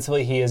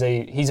offensively, he's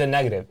a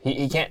negative.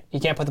 He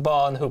can't put the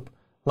ball in the hoop.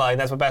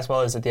 That's what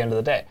basketball is at the end of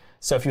the day.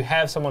 So if you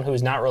have someone who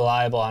is not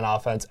reliable on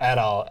offense at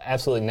all,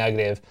 absolutely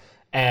negative,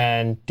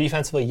 and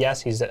defensively, yes,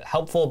 he's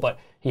helpful, but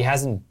he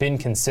hasn't been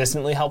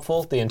consistently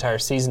helpful the entire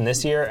season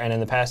this year, and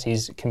in the past,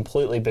 he's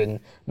completely been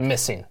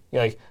missing.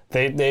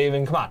 They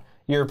even, come on.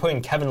 You're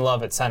putting Kevin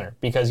Love at center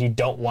because you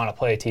don't want to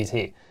play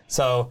TT.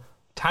 So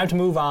time to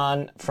move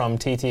on from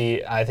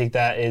TT. I think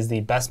that is the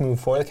best move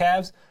for the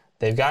Cavs.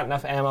 They've got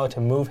enough ammo to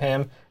move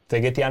him. If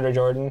they get DeAndre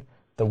Jordan,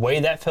 the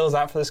way that fills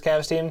out for this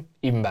Cavs team,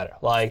 even better.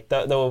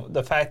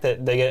 The fact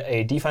that they get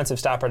a defensive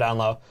stopper down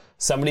low,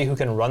 somebody who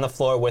can run the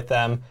floor with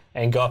them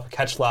and go up,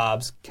 catch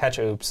lobs, catch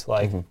oops.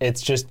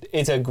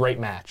 It's a great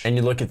match. And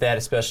you look at that,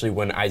 especially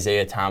when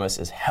Isaiah Thomas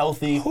is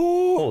healthy.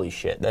 Holy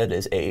shit, that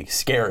is a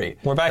scary.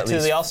 We're back to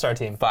the All-Star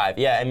team. 5.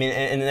 Yeah,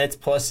 and that's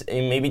plus,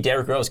 and maybe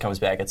Derrick Rose comes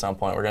back at some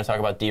point. We're going to talk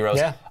about D Rose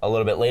a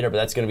little bit later, but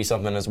that's going to be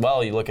something as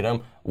well. You look at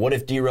him. What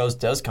if D Rose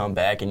does come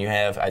back and you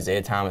have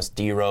Isaiah Thomas,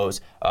 D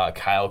Rose,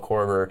 Kyle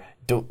Korver,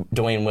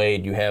 Dwayne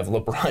Wade, you have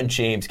LeBron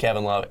James,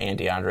 Kevin Love, and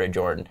DeAndre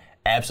Jordan.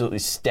 Absolutely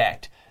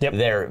stacked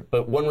there.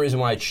 But one reason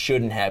why it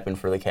shouldn't happen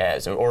for the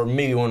Cavs, or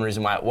maybe one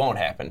reason why it won't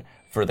happen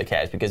for the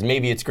Cavs, because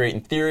maybe it's great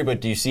in theory,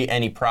 but do you see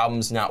any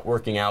problems not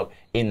working out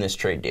in this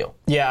trade deal?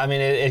 Yeah,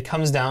 it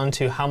comes down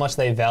to how much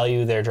they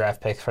value their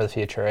draft picks for the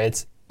future.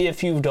 It's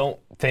if you don't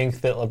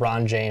think that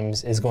LeBron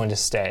James is going to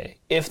stay,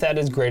 if that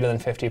is greater than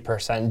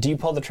 50%, do you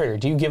pull the trigger?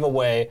 Do you give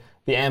away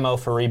the ammo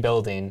for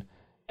rebuilding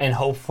and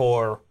hope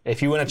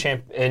if you win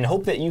and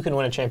hope that you can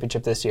win a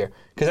championship this year?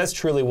 Because that's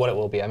truly what it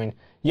will be. I mean,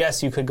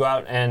 yes, you could go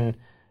out and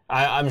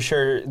I'm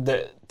sure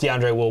that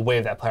DeAndre will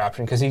waive that player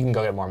option because he can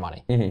go get more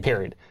money,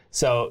 period.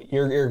 So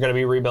you're going to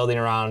be rebuilding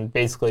around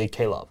basically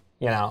K-Love,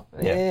 Not the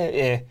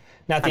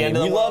end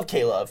of the world. We love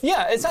K-Love.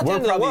 Yeah, it's not the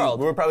end of the world.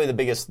 We're probably the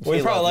biggest K-Love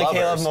We probably like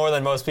lovers. K-Love more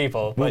than most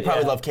people. We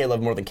probably love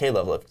K-Love more than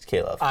K-Love loves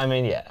K-Love. I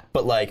mean, yeah.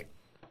 But, like,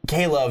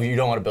 K-Love, you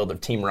don't want to build a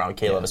team around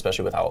K-Love,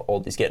 especially with how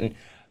old he's getting.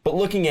 But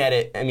looking at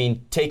it, I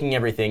mean, taking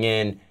everything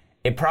in,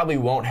 it probably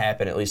won't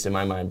happen, at least in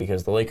my mind,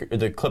 because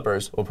the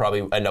Clippers will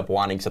probably end up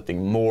wanting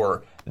something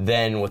more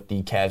than what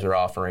the Cavs are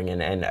offering.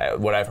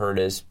 And what I've heard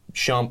is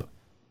Shump,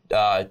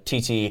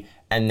 TT,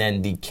 and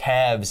then the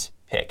Cavs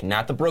pick,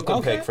 not the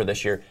Brooklyn pick for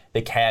this year,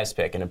 the Cavs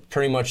pick. And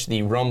pretty much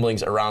the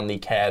rumblings around the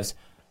Cavs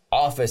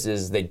office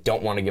is they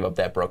don't want to give up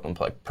that Brooklyn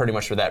pick. Pretty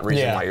much for that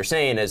reason why you're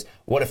saying is,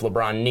 what if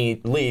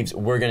LeBron leaves?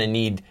 We're going to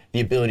need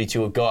the ability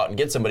to go out and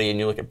get somebody. And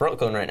you look at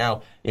Brooklyn right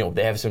now,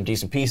 they have some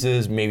decent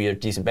pieces, maybe a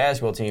decent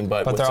basketball team,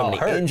 but with so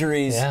many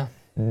injuries,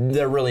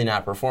 they're really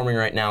not performing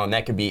right now. And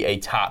that could be a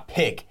top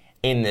pick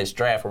in this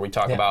draft where we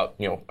talk about,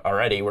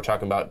 already, we're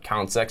talking about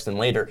Colin Sexton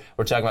later.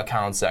 We're talking about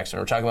Colin Sexton.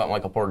 We're talking about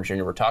Michael Porter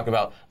Jr. We're talking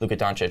about Luka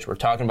Doncic. We're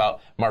talking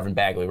about Marvin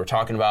Bagley. We're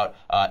talking about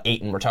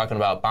Ayton. We're talking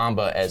about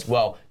Bamba as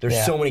well.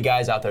 There's so many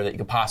guys out there that you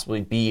could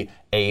possibly be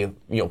a,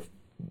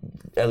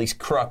 at least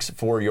crux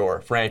for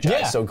your franchise.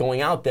 Yeah. So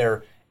going out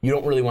there, you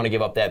don't really want to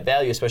give up that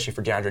value, especially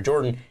for DeAndre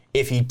Jordan.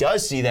 If he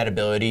does see that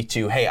ability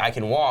to, hey, I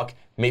can walk,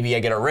 maybe I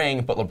get a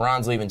ring, but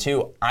LeBron's leaving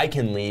too, I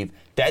can leave.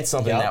 That's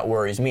something that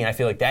worries me. I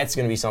feel like that's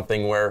going to be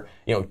something where,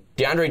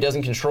 DeAndre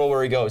doesn't control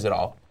where he goes at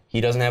all. He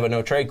doesn't have a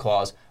no-trade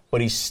clause,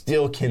 but he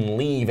still can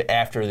leave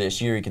after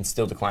this year. He can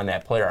still decline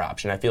that player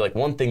option. I feel like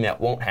one thing that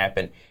won't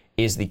happen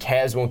is the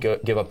Cavs won't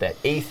give up that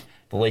eighth.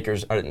 The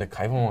Lakers are the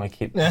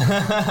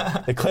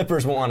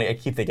Clippers won't want to. I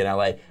keep thinking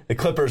LA. The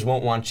Clippers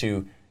won't want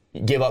to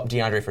give up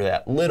DeAndre for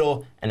that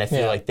little, and I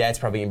feel like that's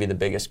probably going to be the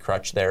biggest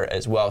crutch there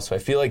as well. So I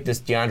feel like this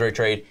DeAndre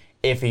trade,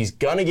 if he's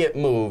going to get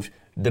moved,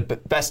 the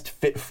best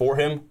fit for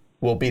him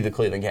will be the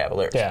Cleveland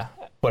Cavaliers. Yeah.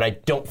 But I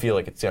don't feel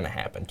like it's going to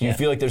happen. Do you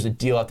feel like there's a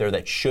deal out there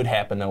that should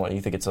happen, though, and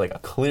you think it's like a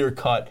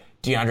clear-cut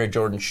DeAndre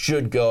Jordan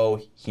should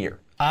go here?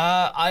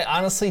 I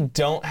honestly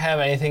don't have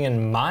anything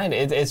in mind.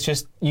 It's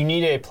just you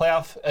need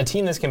a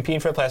team that's competing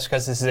for the playoffs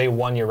because this is a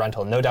one-year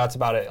rental. No doubts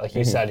about it. Like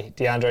you said,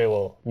 DeAndre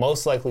will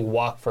most likely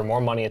walk for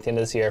more money at the end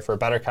of this year for a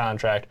better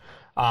contract,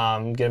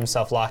 get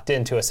himself locked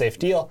into a safe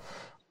deal.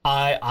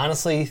 I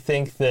honestly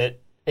think that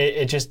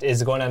it just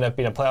is going to end up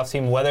being a playoff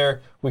team.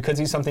 Whether we could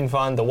see something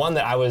fun, the one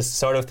that I was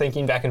sort of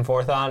thinking back and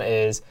forth on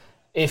is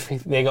if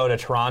they go to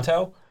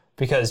Toronto,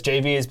 because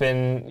JV has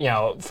been,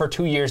 for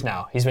 2 years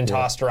now, he's been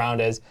tossed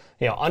around as,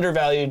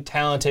 undervalued,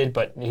 talented,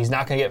 but he's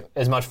not going to get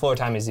as much floor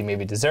time as he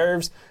maybe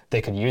deserves.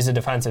 They could use a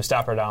defensive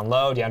stopper down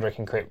low. DeAndre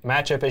can create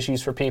matchup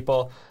issues for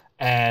people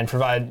and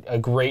provide a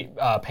great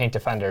paint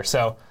defender.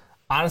 So,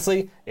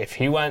 honestly, if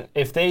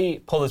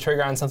they pull the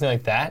trigger on something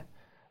like that,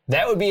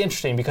 that would be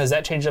interesting because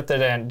that changes up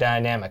the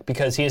dynamic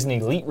because he is an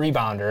elite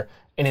rebounder.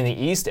 And in the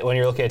East, when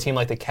you're looking at a team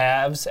like the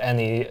Cavs and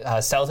the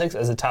Celtics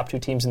as the top two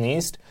teams in the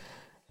East,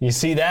 you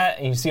see that,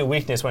 and you see a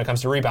weakness when it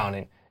comes to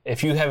rebounding.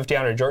 If you have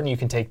DeAndre Jordan, you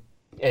can take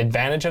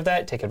advantage of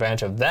that, take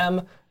advantage of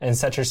them, and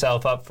set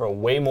yourself up for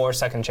way more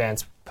second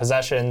chance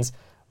possessions.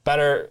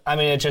 Better, I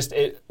mean,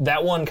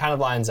 that one kind of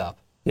lines up.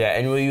 Yeah,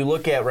 and when you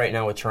look at right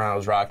now what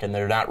Toronto's rocking,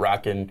 they're not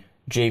rocking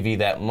JV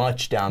that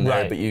much down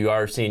there, but you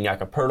are seeing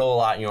Jakob Poeltl a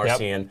lot, and you are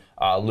seeing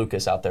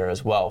Lucas out there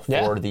as well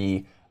for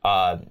the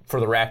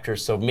Raptors.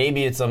 So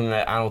maybe it's something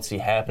that I don't see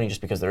happening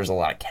just because there's a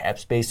lot of cap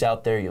space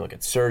out there. You look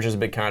at Serge's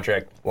big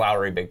contract,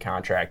 Lowry big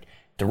contract,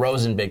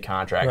 DeRozan big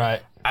contract.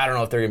 Right. I don't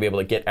know if they're going to be able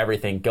to get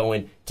everything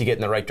going to get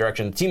in the right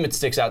direction. The team that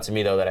sticks out to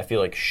me, though, that I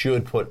feel like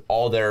should put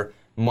all their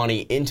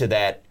money into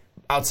that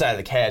outside of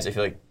the Cavs, I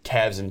feel like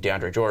Cavs and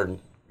DeAndre Jordan,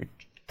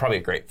 probably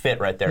a great fit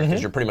right there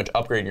because you're pretty much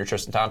upgrading your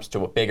Tristan Thompson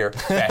to a bigger,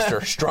 faster,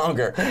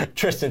 stronger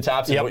Tristan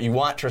Thompson, what you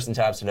want Tristan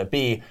Thompson to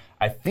be.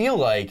 I feel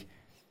like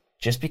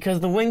just because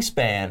of the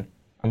wingspan,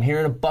 I'm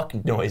hearing a buck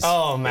noise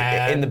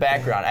in the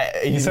background.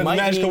 You said the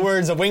magical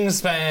words, a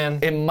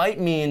wingspan. It might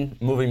mean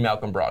moving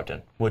Malcolm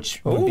Brogdon,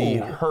 which would be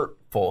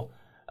hurtful.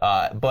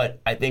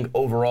 But I think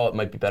overall it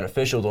might be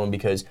beneficial to him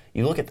because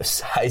you look at the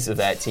size of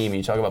that team and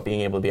you talk about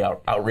being able to be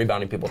out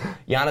rebounding people.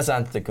 Giannis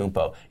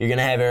Antetokounmpo, you're going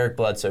to have Eric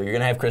Bledsoe, you're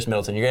going to have Chris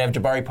Middleton, you're going to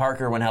have Jabari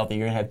Parker when healthy,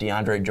 you're going to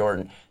have DeAndre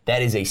Jordan.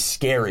 That is a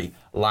scary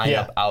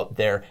lineup out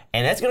there.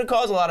 And that's going to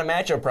cause a lot of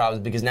matchup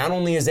problems because not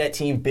only is that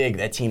team big,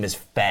 that team is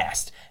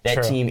fast.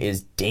 That team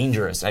is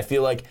dangerous. I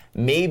feel like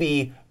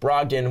maybe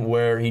Brogdon,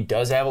 where he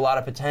does have a lot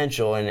of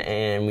potential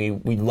and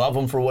we love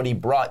him for what he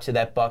brought to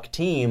that Buck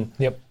team,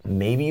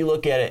 maybe you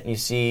look at it and you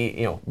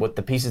see what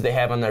the pieces they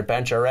have on their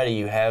bench already.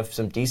 You have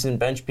some decent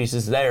bench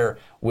pieces there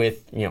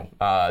with,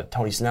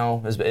 Tony Snell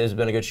has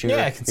been a good shooter.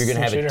 Yeah, you're going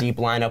to have shooter. a deep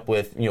lineup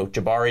with,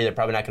 Jabari. They're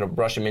probably not going to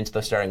rush him into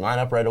the starting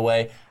lineup right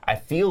away. I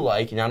feel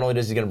like not only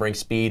does he going to bring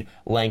speed,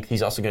 length,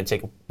 he's also going to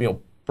take,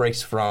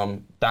 breaks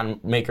from Don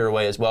Maker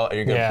away as well, and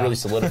you're going to really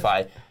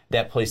solidify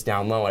that place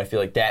down low. And I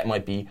feel like that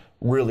might be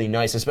really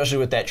nice, especially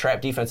with that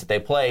trap defense that they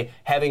play.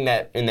 Having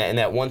that in that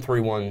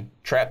 1-3-1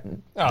 trap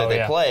that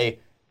they play,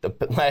 the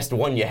last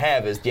one you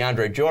have is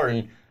DeAndre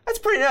Jordan. That's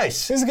pretty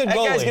nice. He's a good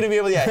goalie. That guy's going to be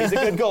able to, he's a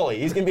good goalie.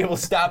 He's going to be able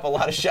to stop a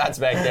lot of shots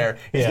back there.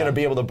 He's going to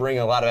be able to bring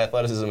a lot of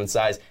athleticism and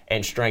size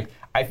and strength.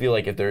 I feel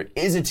like if there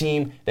is a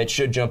team that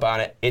should jump on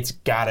it, it's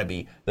got to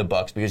be the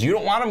Bucks, because you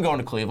don't want them going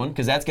to Cleveland,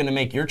 because that's going to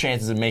make your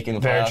chances of making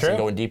the playoffs and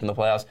going deep in the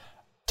playoffs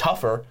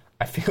tougher.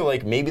 I feel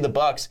like maybe the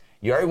Bucks,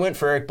 you already went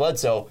for Eric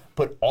Bledsoe,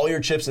 put all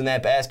your chips in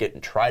that basket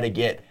and try to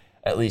get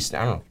at least,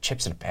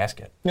 chips in a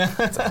basket.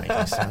 That's not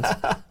making sense.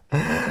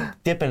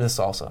 Dip into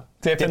salsa.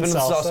 Dip into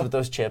salsa with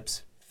those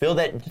chips. Fill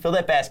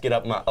that basket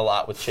up a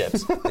lot with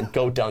chips and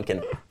go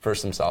dunking for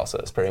some salsa.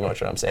 That's pretty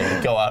much what I'm saying.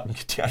 And go out and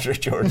get DeAndre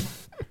Jordan.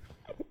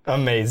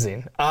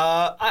 Amazing.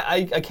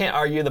 I can't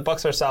argue. The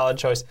Bucks are a solid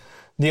choice.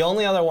 The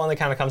only other one that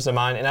kind of comes to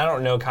mind, and I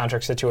don't know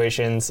contract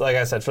situations, like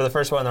I said, for the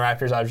first one, the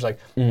Raptors, I was like,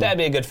 that'd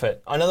be a good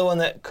fit. Another one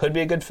that could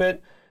be a good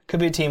fit could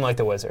be a team like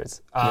the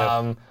Wizards.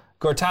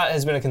 Gortat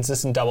has been a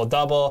consistent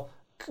double-double.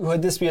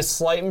 Could this be a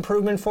slight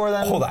improvement for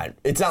them? Hold on.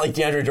 It's not like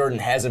DeAndre Jordan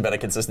hasn't been a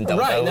consistent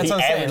double-double. Right, that's what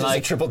I'm saying. He averages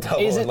a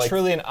triple-double. Is it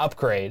truly an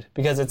upgrade?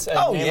 Because it's a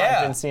name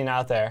I've been seeing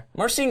out there.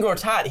 Marcin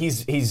Gortat,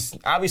 he's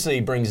obviously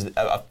brings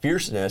a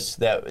fierceness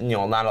that,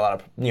 not a lot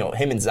of,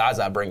 him and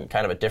Zaza bring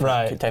kind of a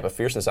different type of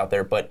fierceness out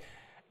there. But,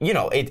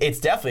 it's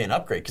definitely an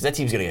upgrade, because that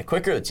team's going to get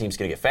quicker, the team's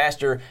going to get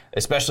faster,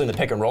 especially in the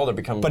pick and roll. They're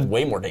becoming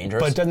way more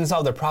dangerous. But it doesn't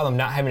solve their problem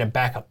not having a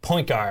backup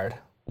point guard.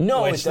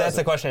 No, that's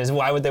the question, is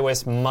why would they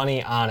waste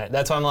money on it?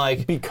 That's why I'm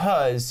like...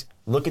 Because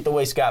look at the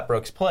way Scott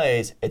Brooks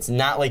plays. It's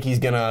not like he's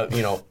going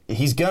to,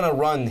 he's going to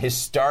run his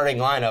starting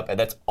lineup, and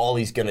that's all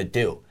he's going to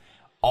do.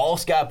 All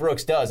Scott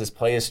Brooks does is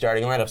play his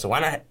starting lineup, so why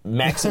not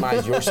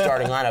maximize your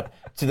starting lineup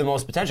to the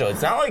most potential?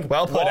 It's not like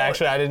well put,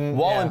 actually. I didn't...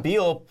 Wall and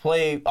Beal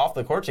play off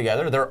the court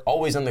together. They're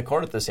always on the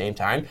court at the same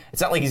time.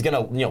 It's not like he's going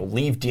to,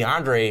 leave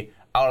DeAndre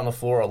out on the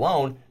floor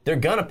alone. They're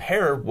going to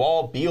pair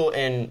Wall, Beal,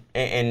 and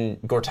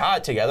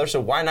Gortat together, so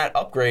why not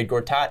upgrade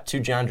Gortat to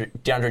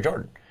DeAndre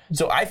Jordan?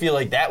 So I feel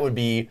like that would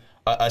be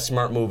a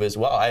smart move as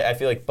well. I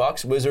feel like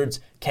Bucks,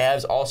 Wizards,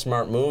 Cavs, all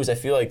smart moves. I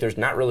feel like there's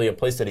not really a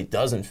place that he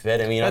doesn't fit.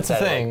 I mean, that's the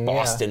thing, like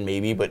Boston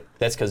maybe, but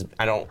that's because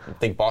I don't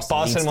think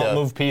Boston won't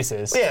move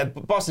pieces. Yeah,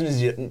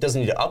 Boston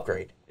doesn't need to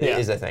upgrade,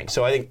 is the thing.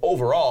 So I think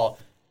overall,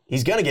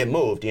 he's going to get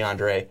moved,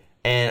 DeAndre.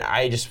 And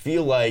I just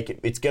feel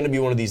like it's going to be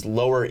one of these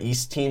lower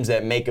East teams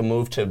that make a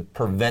move to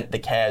prevent the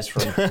Cavs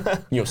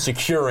from,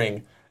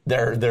 securing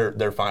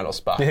their final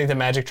spot. Do you think the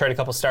Magic trade a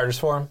couple starters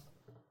for him?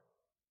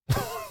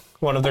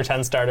 One of their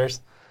 10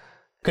 starters.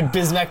 Could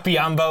Bismack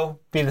Biyombo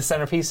be the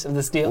centerpiece of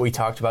this deal? We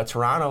talked about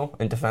Toronto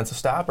and defensive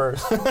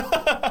stoppers.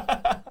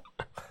 Let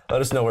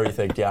us know where you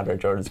think DeAndre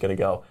Jordan's going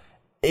to go.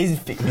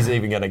 If he's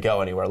even going to go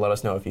anywhere, let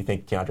us know if you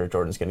think DeAndre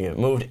Jordan's going to get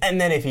moved. And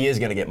then if he is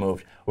going to get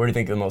moved, where do you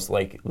think the most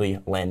likely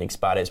landing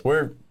spot is?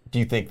 Where do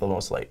you think the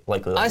most likely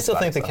landing spot is? I still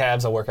think the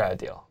Cavs will work out a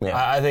deal. Yeah.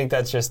 I think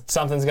that's just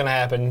something's going to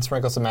happen.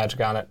 Sprinkle some magic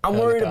on it. I'm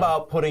worried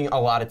about putting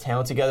a lot of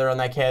talent together on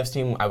that Cavs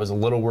team. I was a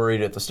little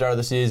worried at the start of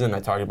the season.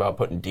 I talked about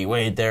putting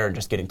D-Wade there and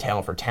just getting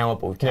talent for talent,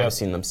 but we've kind of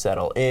seen them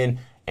settle in.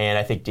 And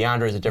I think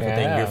DeAndre is a different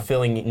thing. You're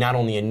filling not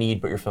only a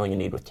need, but you're filling a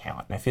need with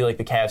talent. And I feel like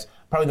the Cavs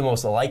probably the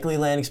most likely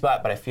landing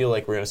spot, but I feel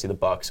like we're going to see the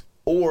Bucks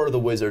or the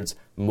Wizards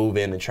move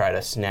in and try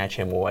to snatch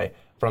him away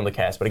from the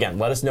Cavs. But again,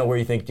 let us know where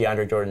you think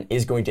DeAndre Jordan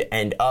is going to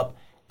end up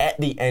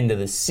at the end of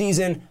the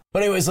season.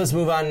 But anyways, let's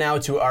move on now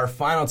to our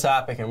final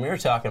topic, and we were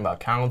talking about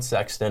Colin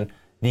Sexton,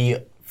 the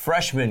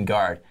freshman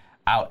guard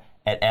out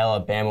at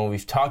Alabama.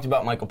 We've talked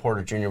about Michael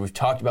Porter Jr., we've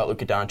talked about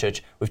Luka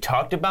Doncic, we've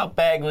talked about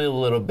Bagley a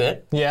little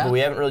bit, but we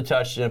haven't really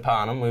touched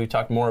upon him. We've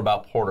talked more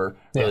about Porter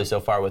really so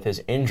far with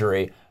his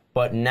injury.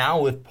 But now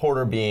with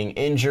Porter being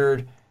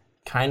injured,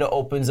 kind of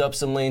opens up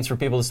some lanes for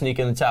people to sneak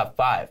in the top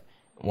 5.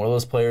 One of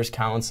those players,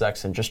 Colin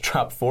Sexton, just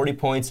dropped 40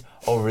 points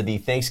over the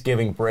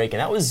Thanksgiving break, and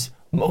that was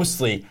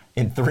mostly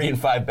in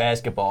 3-5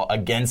 basketball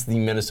against the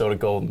Minnesota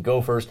Golden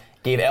Gophers.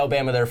 Gave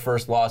Alabama their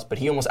first loss, but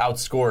he almost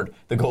outscored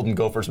the Golden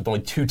Gophers with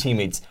only 2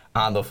 teammates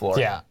on the floor.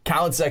 Yeah.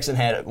 Colin Sexton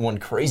had one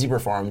crazy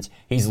performance.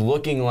 He's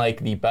looking like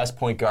the best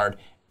point guard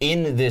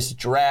in this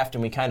draft,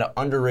 and we kind of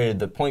underrated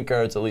the point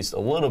guards at least a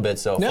little bit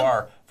so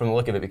far from the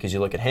look of it, because you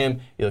look at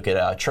him, you look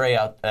at Trey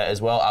out as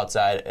well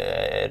outside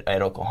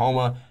at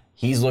Oklahoma.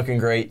 He's looking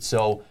great.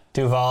 So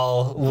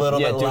Duval, a little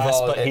bit less,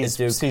 but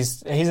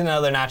he's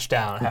another notch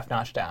down, half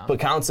notch down. But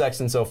Colin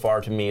Sexton so far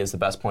to me is the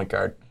best point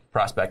guard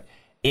prospect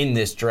in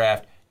this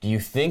draft. Do you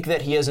think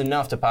that he has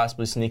enough to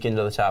possibly sneak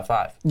into the top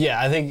 5?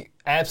 Yeah, I think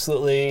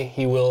absolutely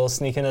he will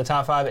sneak into the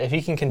top 5 if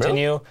he can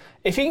continue. Really?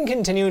 If he can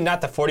continue, not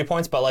the 40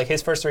 points, but like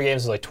his first 3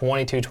 games was like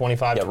 22,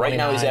 25, 29. Right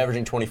now he's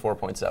averaging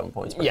 24.7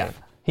 points per game.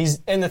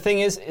 And the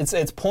thing is,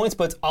 it's points,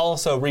 but it's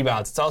also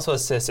rebounds. It's also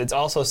assists. It's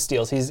also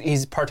steals.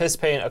 He's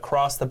participating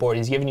across the board.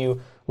 He's giving you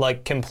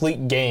like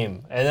complete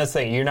game. And that's the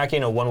thing. You're not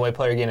getting a one-way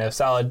player, you're getting a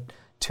solid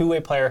two-way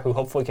player who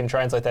hopefully can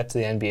translate that to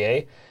the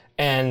NBA.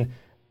 And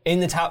in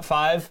the top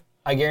 5,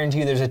 I guarantee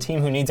you there's a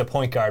team who needs a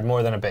point guard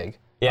more than a big.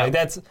 Yeah.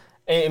 Like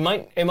it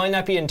might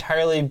not be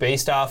entirely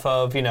based off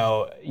of, you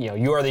are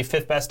the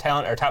 5th best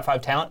talent or top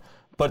 5 talent,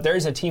 but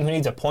there's a team who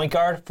needs a point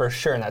guard for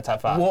sure in that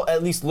top 5. Well,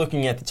 at least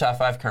looking at the top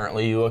 5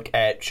 currently, you look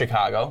at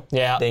Chicago.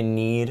 Yeah. They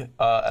need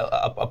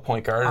a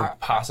point guard,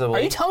 possibly.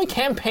 Are you telling me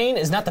Cam Payne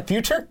is not the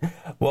future?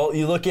 Well,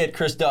 you look at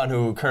Chris Dunn,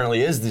 who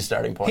currently is the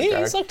starting point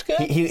guard. He's looked good.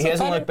 He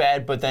hasn't looked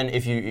bad, but then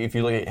if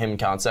you look at him and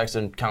Colin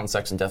Sexton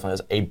definitely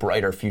has a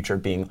brighter future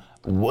being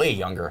way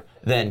younger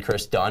than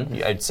Chris Dunn.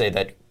 I'd say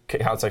that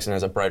Colin Sexton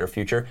has a brighter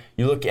future.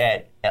 You look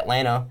at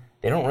Atlanta.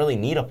 They don't really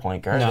need a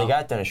point guard. No. They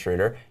got Dennis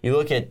Schroeder. You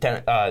look at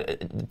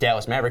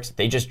Dallas Mavericks.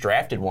 They just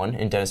drafted one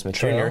in Dennis Smith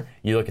Jr.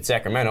 You look at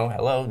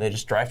Sacramento. They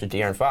just drafted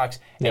De'Aaron Fox.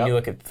 Yep. And you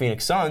look at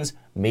Phoenix Suns.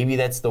 Maybe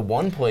that's the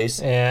one place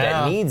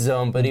that needs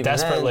them. But even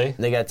desperately, then,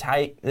 they got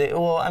tight.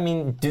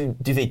 Do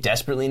they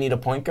desperately need a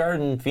point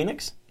guard in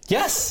Phoenix?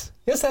 Yes.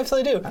 Yes, they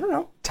absolutely do. I don't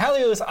know. Tyler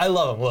Lewis, I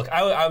love him. Look,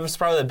 I was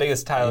probably the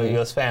biggest Tyler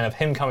Lewis fan of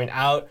him coming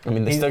out. I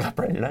mean, they still got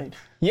Brandon Knight.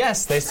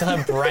 Yes, they still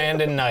have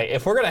Brandon Knight.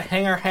 If we're going to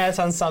hang our hats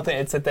on something,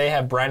 it's that they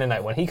have Brandon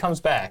Knight. When he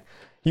comes back,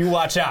 you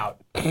watch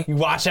out. You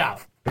watch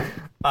out.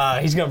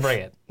 He's going to bring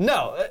it.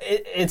 No,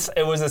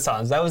 it was the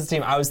Suns. That was the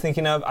team I was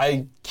thinking of.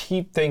 I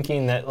keep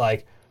thinking that,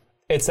 like,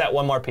 it's that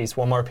one more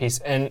piece.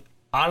 And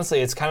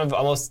honestly, it's kind of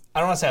almost, I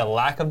don't want to say a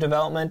lack of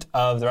development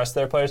of the rest of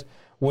their players.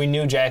 We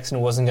knew Jackson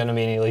wasn't going to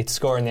be an elite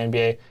scorer in the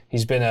NBA.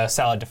 He's been a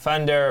solid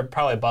defender,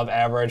 probably above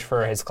average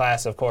for his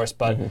class, of course.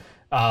 But,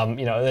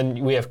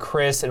 then we have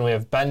Chris and we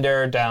have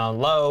Bender down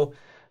low.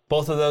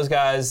 Both of those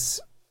guys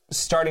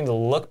starting to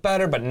look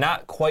better, but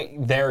not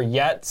quite there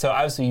yet. So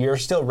obviously you're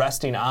still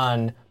resting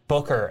on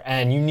Booker.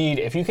 And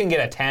if you can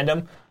get a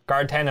tandem,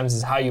 guard tandems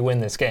is how you win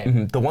this game.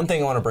 Mm-hmm. The one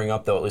thing I want to bring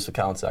up, though, at least with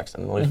Colin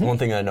Sexton, one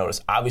thing that I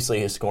noticed, obviously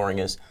his scoring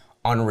is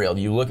unreal.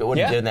 You look at what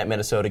he did in that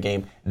Minnesota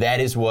game,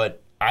 that is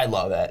what I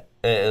love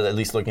at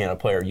least looking at a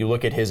player. You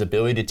look at his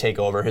ability to take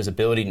over, his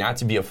ability not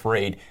to be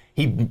afraid.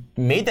 He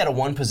made that a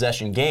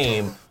one-possession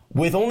game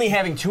with only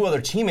having 2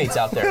 other teammates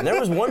out there. And there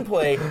was one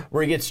play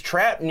where he gets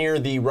trapped near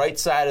the right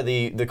side of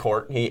the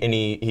court,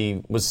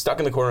 he was stuck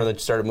in the corner and then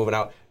started moving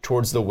out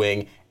towards the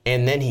wing,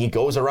 and then he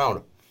goes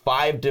around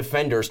 5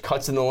 defenders,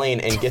 cuts in the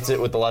lane, and gets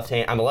it with the left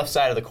hand on the left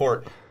side of the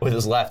court with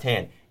his left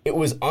hand. It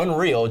was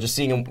unreal just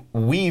seeing him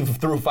weave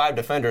through 5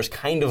 defenders,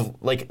 kind of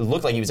like it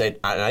looked like he was on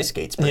ice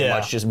skates pretty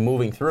much, just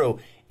moving through.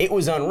 It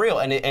was unreal,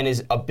 and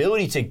his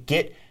ability to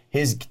get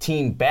his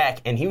team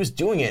back, and he was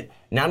doing it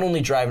not only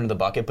driving to the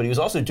bucket, but he was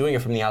also doing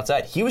it from the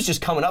outside. He was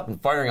just coming up and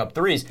firing up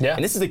threes,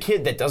 and this is a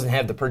kid that doesn't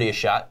have the prettiest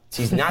shot.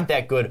 He's not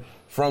that good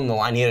from the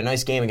line. He had a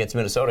nice game against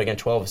Minnesota, again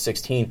 12 of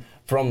 16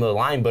 from the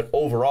line, but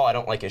overall I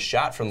don't like his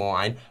shot from the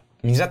line.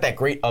 He's not that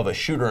great of a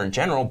shooter in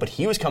general, but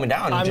he was coming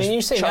down. And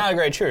you say not a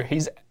great shooter.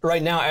 He's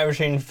right now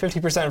averaging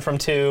 50% from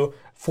 2,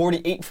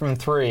 48 from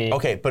 3.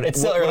 Okay, but it's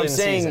still what early I'm in the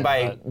saying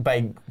season,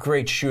 by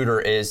great shooter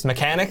is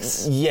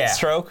mechanics.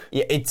 Stroke.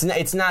 Yeah,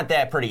 it's not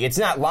that pretty. It's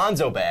not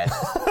Lonzo bad,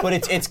 but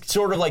it's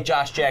sort of like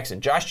Josh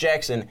Jackson. Josh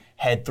Jackson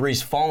had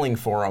threes falling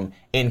for him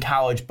in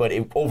college, but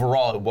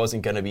overall it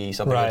wasn't going to be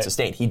something that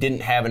sustained. He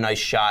didn't have a nice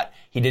shot.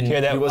 He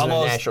wasn't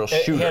a natural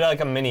shooter. He had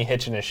like a mini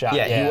hitch in his shot.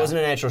 Yeah, he wasn't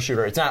a natural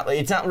shooter. It's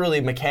not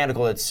really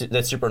mechanical.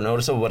 That's super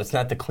noticeable, but it's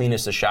not the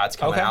cleanest of shots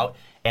coming out.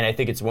 And I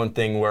think it's one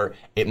thing where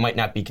it might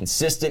not be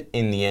consistent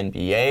in the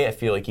NBA. I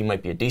feel like he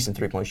might be a decent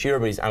three-point shooter,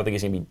 but I don't think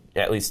he's going to be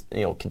at least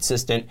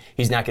consistent.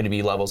 He's not going to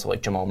be levels of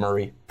like Jamal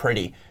Murray,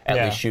 at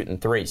least shooting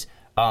threes,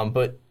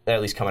 but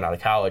at least coming out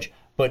of college.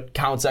 But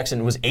Colin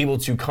Sexton was able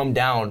to come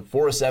down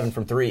 4 of 7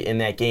 from 3 in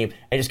that game,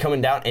 and just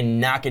coming down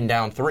and knocking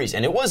down threes.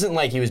 And it wasn't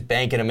like he was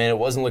banking them in. It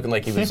wasn't looking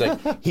like he was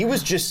he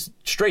was just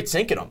straight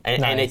sinking them.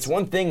 And it's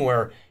one thing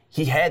where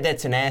he had that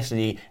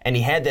tenacity and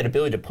he had that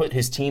ability to put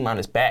his team on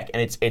his back,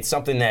 and it's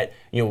something that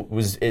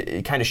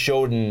it kind of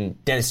showed in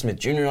Dennis Smith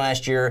Jr.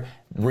 last year.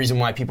 The reason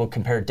why people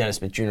compared Dennis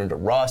Smith Jr. to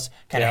Russ,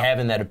 kind of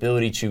having that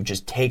ability to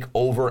just take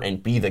over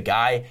and be the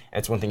guy.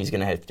 That's one thing he's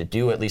going to have to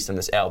do, at least in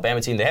this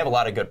Alabama team. They have a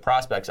lot of good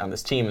prospects on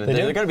this team. They're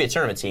going to be a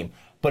tournament team,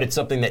 but it's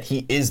something that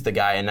he is the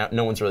guy, and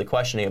no one's really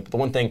questioning it. But the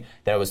one thing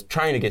that I was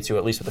trying to get to,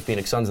 at least with the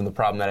Phoenix Suns, and the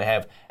problem that I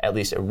have, at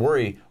least a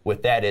worry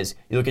with that is,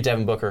 you look at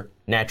Devin Booker,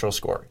 natural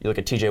scorer. You look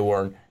at T.J.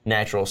 Warren,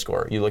 natural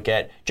scorer. You look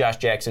at Josh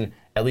Jackson,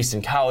 at least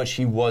in college,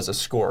 he was a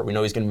scorer. We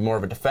know he's going to be more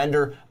of a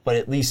defender, but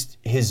at least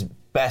his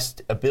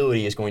best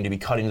ability is going to be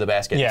cutting to the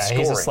basket and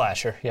scoring. Yeah, he's a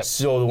slasher. Yep.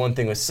 So the one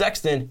thing with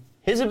Sexton,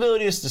 his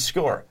ability is to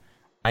score.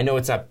 I know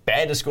it's not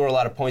bad to score a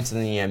lot of points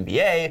in the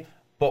NBA,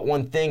 but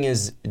one thing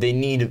is they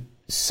need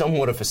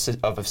somewhat of a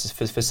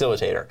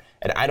facilitator.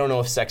 And I don't know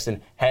if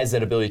Sexton has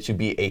that ability to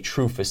be a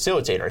true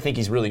facilitator. I think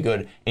he's really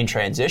good in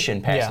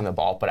transition, passing the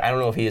ball, but I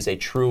don't know if he is a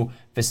true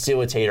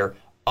facilitator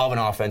of an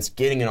offense,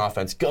 getting an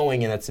offense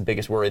going, and that's the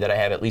biggest worry that I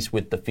have, at least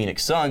with the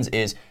Phoenix Suns,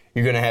 is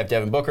you're going to have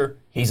Devin Booker,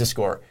 he's a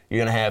scorer. You're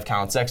going to have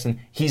Colin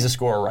Sexton, he's a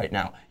scorer right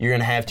now. You're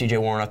going to have TJ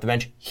Warren off the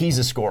bench, he's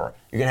a scorer.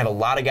 You're going to have a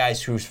lot of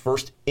guys whose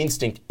first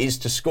instinct is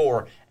to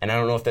score, and I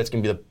don't know if that's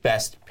going to be the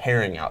best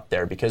pairing out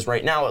there, because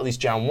right now, at least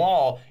John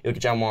Wall, you look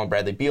at John Wall and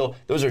Bradley Beal,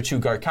 those are a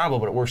two-guard combo,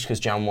 but it works because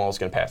John Wall is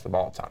going to pass the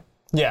ball a ton.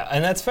 Yeah,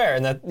 and that's fair.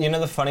 And that,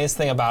 the funniest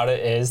thing about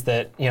it is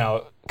that,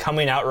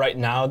 coming out right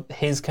now,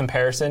 his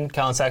comparison,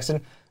 Colin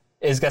Sexton,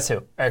 is guess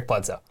who? Eric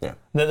Bledsoe. Yeah.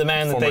 The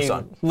man that they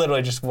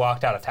literally just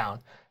walked out of town.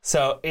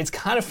 So it's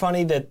kind of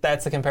funny that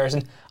that's the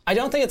comparison. I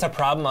don't think it's a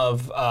problem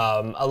of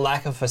a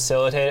lack of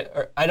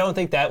facilitator. I don't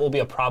think that will be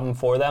a problem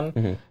for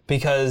them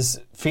because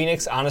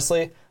Phoenix,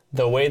 honestly,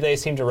 the way they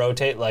seem to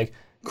rotate, like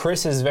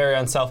Chris is very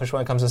unselfish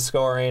when it comes to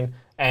scoring,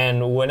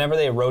 and whenever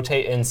they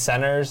rotate in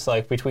centers,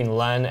 like between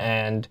Len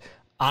and,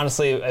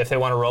 honestly, if they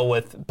want to roll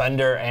with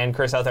Bender and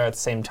Chris out there at the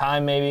same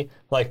time, maybe,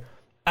 like,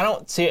 I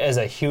don't see it as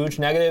a huge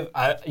negative.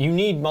 You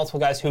need multiple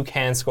guys who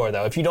can score,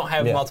 though. If you don't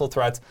have multiple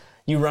threats,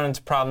 you run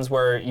into problems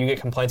where you get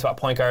complaints about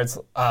point guards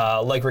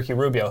like Ricky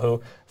Rubio,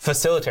 who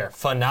facilitator,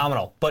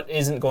 phenomenal, but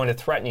isn't going to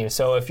threaten you.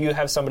 So if you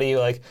have somebody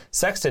like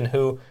Sexton,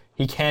 who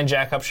he can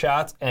jack up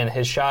shots, and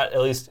his shot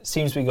at least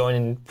seems to be going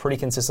in pretty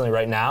consistently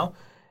right now,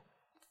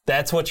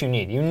 that's what you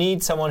need. You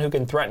need someone who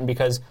can threaten,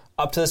 because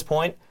up to this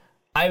point,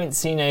 I haven't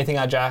seen anything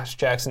on Josh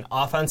Jackson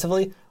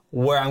offensively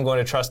where I'm going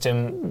to trust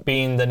him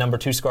being the number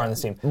 2 scorer on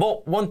this team.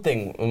 Well, one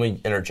thing, let me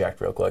interject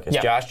real quick, is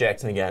Josh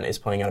Jackson, again, is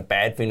playing on a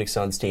bad Phoenix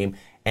Suns team,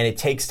 and it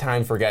takes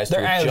time for guys to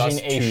adjust to They're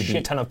averaging a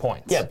shit ton of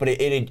points. Yeah, but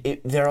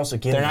they're also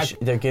giving a shit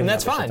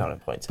ton of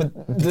points. But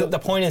the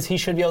point is, he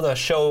should be able to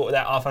show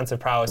that offensive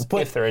prowess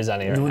if there is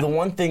any. The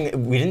one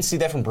thing, we didn't see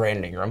that from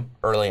Brandon Ingram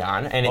early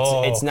on, and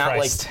it's not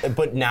like,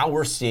 but now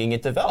we're seeing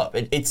it develop.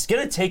 It's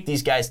going to take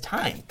these guys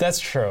time. That's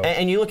true.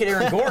 And you look at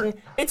Aaron Gordon,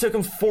 it took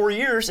him 4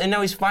 years, and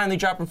now he's finally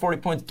dropping 40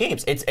 points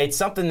games. It's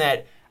something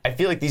that I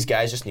feel like these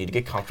guys just need to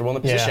get comfortable in the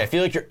position. I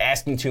feel like you're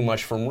asking too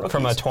much from rookies.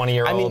 From a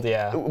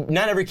 20-year-old,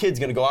 Not every kid's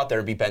going to go out there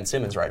and be Ben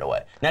Simmons right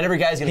away. Not every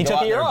guy's going to go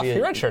out there and be... He took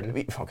a year off. He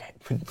redshirted. Okay.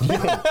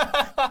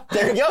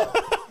 There you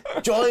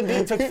go. Joel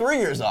Embiid took 3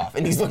 years off,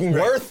 and he's looking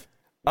great.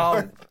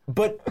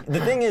 But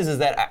the thing is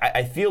that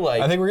I feel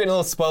like... I think we're getting a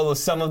little spoiled with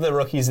some of the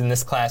rookies in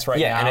this class right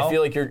now. Yeah, and I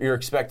feel like you're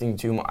expecting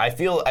too much. I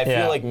feel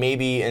like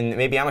maybe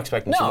I'm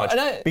expecting too much.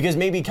 Because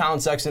maybe Colin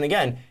Sexton,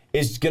 again,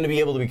 is going to be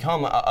able to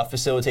become a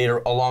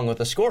facilitator along with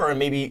a scorer, and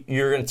maybe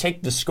you're going to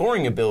take the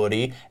scoring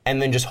ability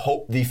and then just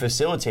hope the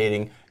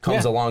facilitating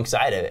comes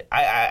alongside of it.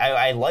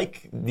 I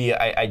like the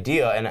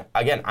idea, and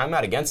again, I'm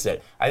not against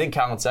it. I think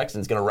Colin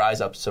Sexton's going to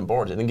rise up some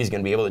boards. I think he's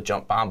going to be able to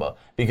jump Bamba,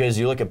 because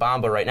you look at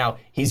Bamba right now,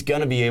 he's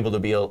going to be able to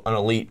be an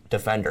elite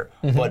defender.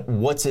 But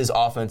what's his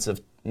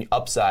offensive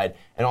upside?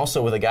 And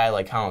also with a guy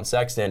like Colin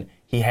Sexton,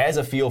 he has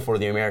a feel for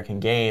the American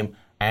game.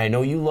 And I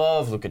know you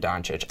love Luka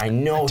Doncic. I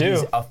know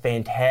he's a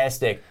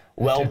fantastic,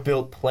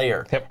 well-built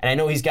player. And I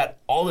know he's got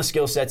all the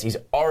skill sets. He's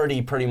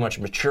already pretty much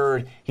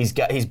matured. He's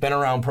been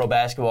around pro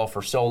basketball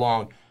for so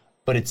long.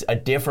 But it's a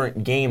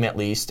different game, at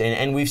least.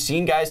 And we've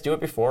seen guys do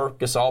it before.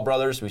 Gasol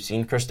brothers. We've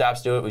seen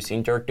Kristaps do it. We've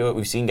seen Dirk do it.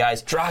 We've seen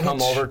guys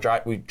come over.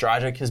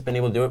 Dragic has been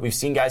able to do it. We've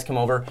seen guys come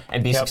over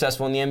and be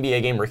successful in the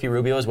NBA game. Ricky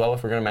Rubio as well,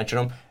 if we're going to mention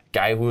him.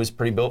 Guy who is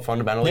pretty built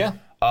fundamentally.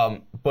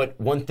 But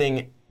one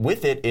thing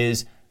with it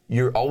is,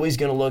 you're always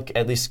going to look,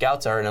 at least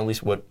scouts are, and at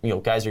least what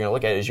guys are going to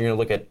look at, is you're going to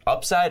look at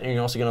upside, and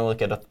you're also going to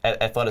look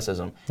at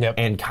athleticism.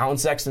 And Colin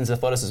Sexton's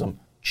athleticism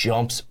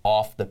jumps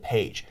off the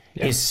page.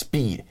 His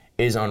speed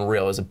is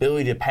unreal. His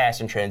ability to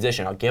pass in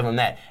transition, I'll give him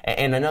that.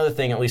 And another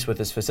thing, at least with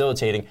his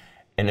facilitating,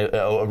 and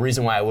a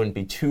reason why I wouldn't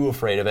be too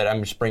afraid of it,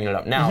 I'm just bringing it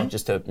up now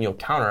just to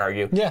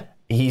counter-argue.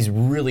 He's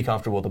really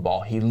comfortable with the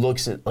ball. He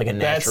looks like a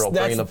natural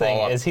bringing the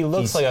ball up. He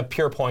looks like a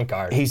pure point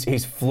guard.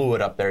 He's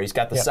fluid up there. He's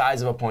got the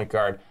size of a point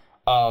guard.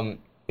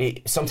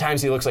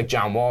 Sometimes he looks like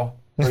John Wall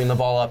bringing the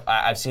ball up.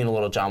 I've seen a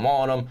little John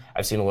Wall in him.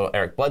 I've seen a little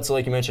Eric Bledsoe,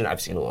 like you mentioned. I've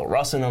seen a little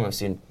Russ in him. I've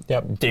seen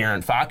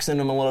De'Aaron Fox in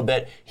him a little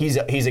bit. He's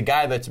a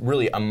guy that's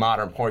really a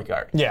modern point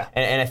guard.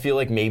 And I feel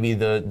like maybe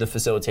the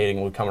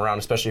facilitating would come around,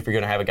 especially if you're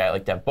going to have a guy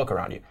like Devin Booker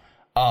around you.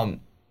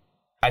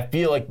 I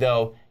feel like,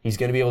 though, he's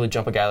going to be able to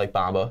jump a guy like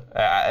Bamba.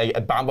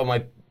 Bamba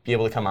might be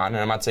able to come on, and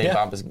I'm not saying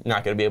Bamba's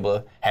not going to be able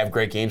to have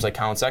great games like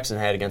Colin Sexton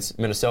had against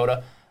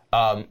Minnesota.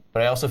 But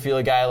I also feel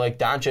a guy like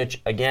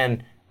Doncic,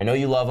 again, I know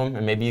you love him,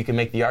 and maybe you can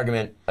make the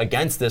argument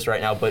against this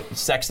right now, but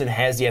Sexton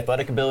has the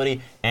athletic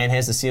ability and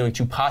has the ceiling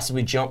to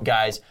possibly jump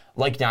guys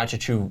like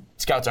Doncic, who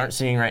scouts aren't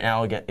seeing right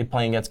now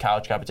playing against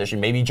college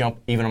competition. Maybe jump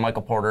even a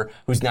Michael Porter,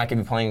 who's not going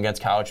to be playing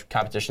against college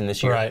competition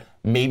this year.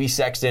 Maybe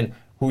Sexton,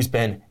 who's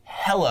been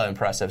hella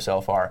impressive so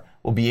far,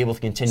 will be able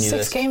to continue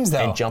 6 games, though.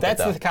 And jump That's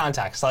it, though. the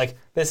context. Like,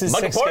 this is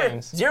Michael 6 Porter,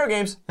 games. 0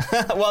 games.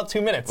 Well,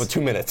 2 minutes. Well,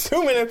 2 minutes.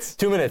 2 minutes.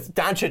 2 minutes.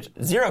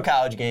 Doncic, 0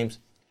 college games.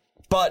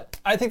 But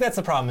I think that's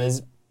the problem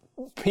is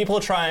people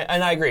try,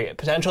 and I agree,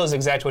 potential is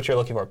exactly what you're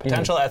looking for.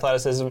 Potential,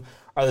 athleticism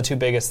are the 2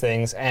 biggest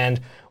things. And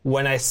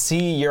when I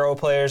see Euro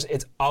players,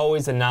 it's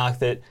always a knock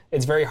that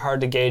it's very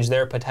hard to gauge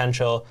their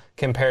potential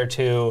compared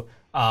to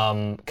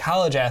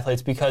college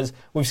athletes because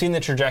we've seen the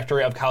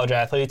trajectory of college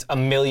athletes a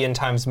million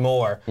times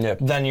more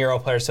than Euro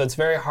players. So it's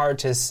very hard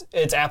to,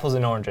 it's apples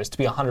and oranges, to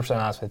be 100%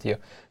 honest with you.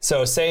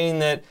 So saying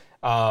that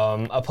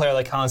a player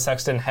like Colin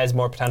Sexton has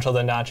more potential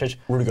than Doncic.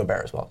 Rudy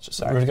Gobert as well.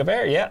 Rudy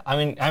Gobert, yeah. I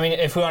mean,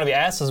 if we want to be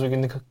assholes, we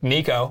can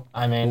Nico.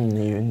 I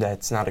mean,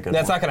 that's not a good.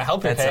 That's one. not going to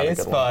help your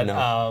case, but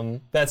no.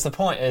 That's the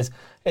point.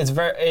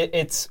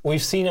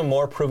 We've seen a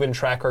more proven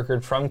track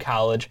record from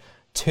college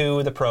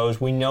to the pros.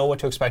 We know what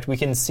to expect. We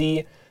can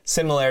see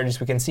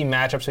similarities. We can see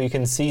matchups. So you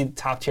can see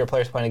top tier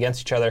players playing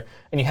against each other,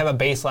 and you have a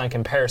baseline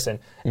comparison.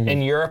 Mm-hmm.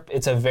 In Europe,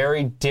 it's a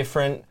very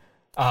different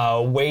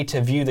way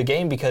to view the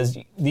game because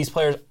these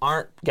players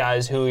aren't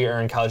guys who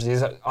are in college.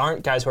 These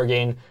aren't guys who are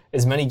getting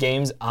as many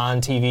games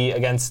on TV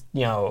against,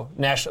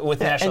 national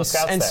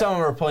scouts. And some of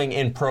them are playing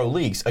in pro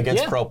leagues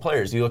against pro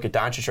players. You look at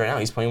Doncic right now,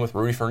 he's playing with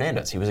Rudy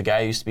Fernandez. He was a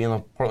guy who used to be in the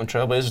Portland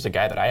Trailblazers, a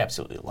guy that I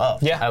absolutely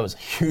loved. Yeah. I was a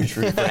huge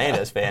Rudy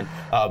Fernandez fan.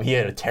 He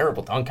had a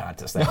terrible dunk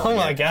contest that Oh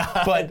my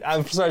God. But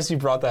I'm surprised you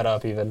brought that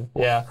up even.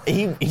 Yeah.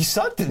 He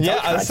sucked in the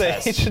dunk contest. I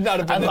would say he should not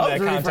have been in that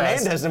contest. I loved Rudy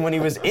Fernandez, and when he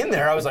was in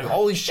there, I was like,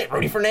 holy shit,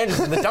 Rudy Fernandez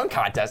in the dunk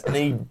contest. And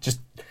then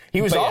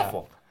he was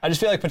awful. Yeah. I just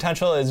feel like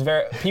potential is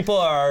people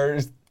are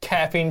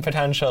capping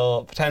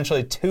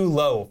potentially too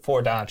low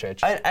for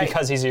Doncic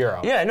because he's a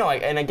Euro. Yeah, no,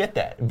 I get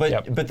that.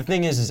 But the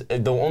thing is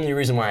the only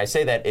reason why I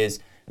say that is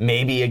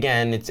maybe,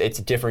 again, it's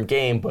a different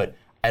game, but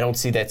I don't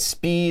see that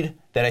speed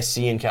that I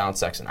see in Colin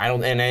Sexton.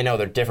 And I know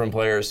they're different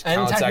players. And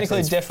Colin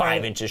technically Sexton's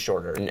 5 inches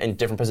shorter in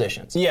different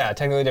positions. Yeah,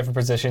 technically different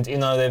positions, even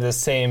though they have the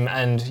same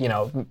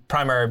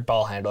primary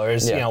ball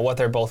handlers, what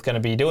they're both going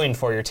to be doing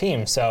for your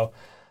team. So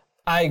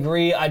I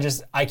agree. I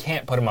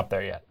can't put them up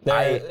there yet.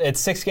 It's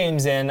 6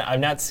 games in. I've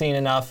not seen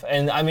enough.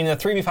 And I mean, the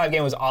 3v5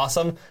 game was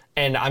awesome,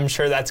 and I'm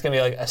sure that's going to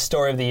be like a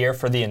story of the year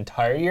for the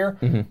entire year.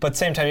 Mm-hmm. But at the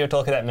same time, you have to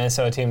look at that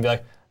Minnesota team and be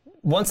like,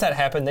 once that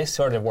happened, they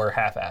sort of were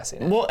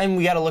half-assing it. Well, and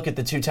we got to look at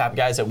the 2 top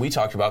guys that we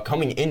talked about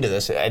coming into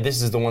this.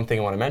 This is the one thing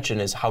I want to mention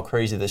is how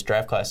crazy this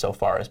draft class so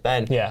far has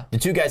been. Yeah. The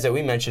 2 guys that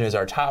we mentioned as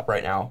our top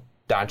right now,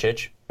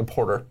 Doncic and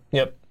Porter.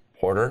 Yep.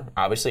 Porter,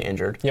 obviously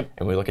injured. Yep.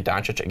 And we look at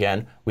Doncic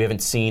again. We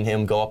haven't seen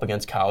him go up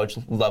against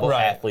college-level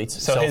athletes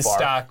so far. So his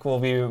stock will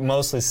be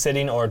mostly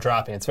sitting or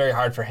dropping. It's very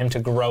hard for him to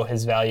grow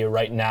his value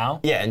right now.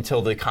 Yeah,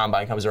 until the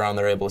combine comes around,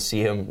 they're able to see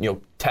him,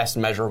 test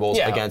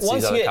measurables against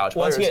these other college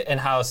players. Once you get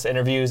in-house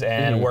interviews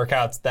and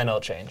workouts, then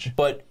it'll change.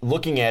 But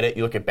looking at it,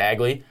 you look at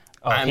Bagley.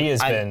 I've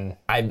been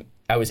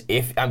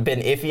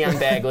iffy on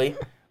Bagley,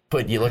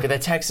 but you look at the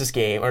Texas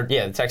game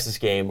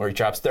where he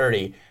drops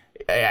 30.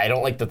 I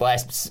don't like the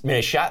last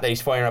minute shot that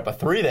he's firing up a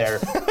 3 there,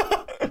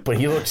 but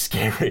he looks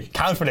scary.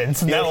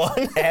 Confidence in that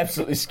one.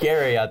 Absolutely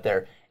scary out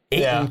there.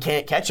 Ayton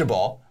can't catch a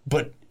ball,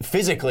 but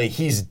physically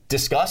he's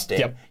disgusting.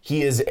 Yep.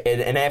 He is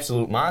an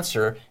absolute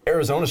monster.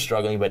 Arizona's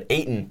struggling, but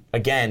Ayton,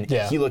 again,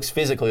 he looks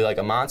physically like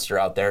a monster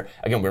out there.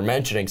 Again, we're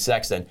mentioning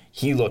Sexton.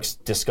 He looks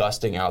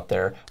disgusting out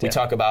there. We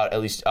talk about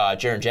at least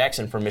Jaren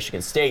Jackson from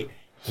Michigan State.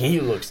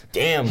 He looks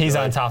damn good. He's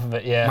on top of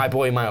it, yeah. My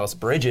boy Miles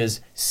Bridges,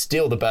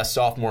 still the best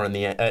sophomore in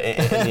the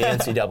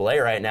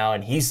NCAA right now,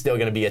 and he's still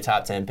going to be a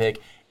top 10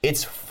 pick.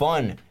 It's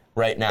fun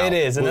right now. It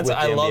is, and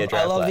I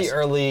love the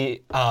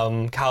early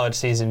college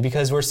season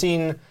because we're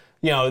seeing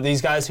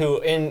these guys who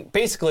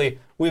basically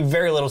we have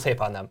very little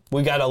tape on them.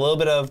 We got a little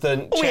bit of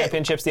the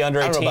championships, the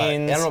under-18s. I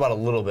don't know about a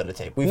little bit of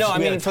tape. For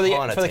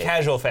the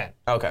casual fan.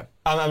 Okay.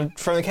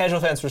 From the casual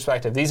fan's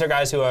perspective, these are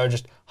guys who are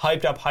just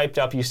hyped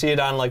up. You see it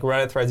on like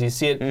Reddit threads, you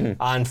see it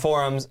on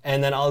forums,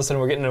 and then all of a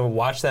sudden we're getting to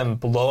watch them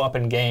blow up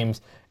in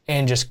games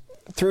and just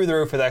through the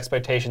roof with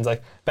expectations.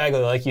 Like Bagley,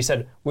 like you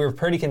said, we were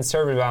pretty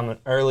conservative on him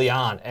early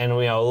on, and a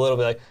little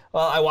bit like,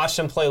 well, I watched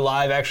him play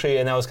live actually,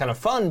 and that was kind of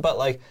fun, but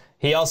like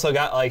he also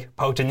got like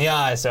poked in the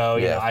eye, so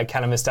I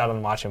kind of missed out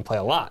on watching him play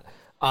a lot.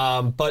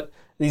 But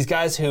these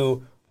guys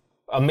who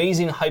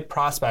amazing hype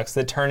prospects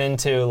that turn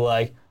into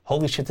like,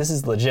 holy shit, this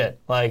is legit.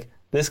 Like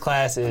this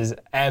class is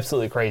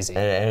absolutely crazy,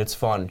 and it's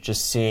fun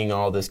just seeing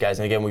all these guys.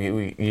 And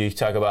again, you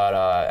talk about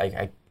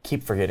I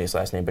keep forgetting his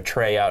last name, but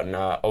Trey out in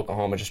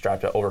Oklahoma just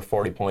dropped to over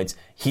 40 points.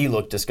 He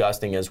looked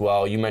disgusting as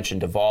well. You mentioned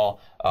Duvall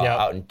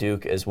out in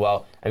Duke as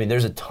well. I mean,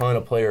 there's a ton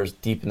of players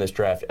deep in this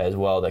draft as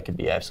well that could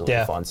be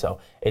absolutely fun. So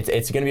it's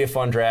going to be a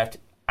fun draft.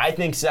 I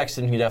think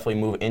Sexton can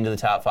definitely move into the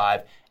top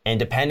 5, and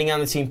depending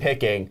on the team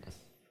picking,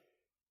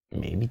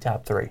 maybe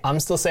top 3. I'm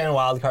still saying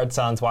wildcard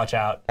Suns, watch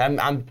out.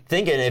 I'm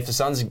thinking if the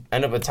Suns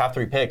end up a top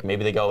 3 pick,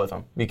 maybe they go with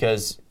them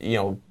because,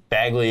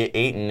 Bagley,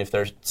 Ayton, if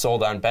they're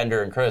sold on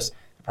Bender and Chris,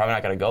 probably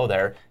not going to go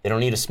there. They don't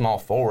need a small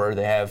forward.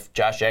 They have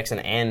Josh Jackson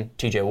and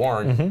TJ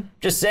Warren.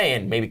 Just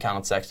saying, maybe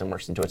Colin Sexton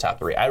works into a top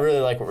 3. I really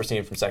like what we're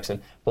seeing from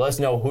Sexton. But let us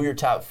know who your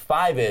top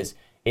 5 is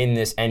in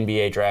this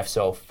NBA draft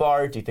so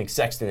far. Do you think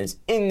Sexton is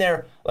in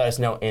there? Let us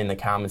know in the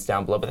comments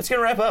down below. But that's going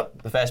to wrap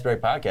up the Fast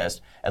Break Podcast,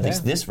 at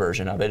least this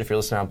version of it. If you're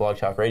listening on Blog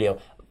Talk Radio,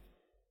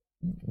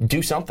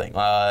 do something.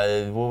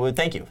 Well,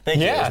 thank you. Thank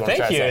you. Yeah,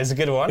 thank you. It's a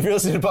good one. If you're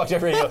listening to Buck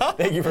Jeff Radio,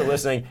 thank you for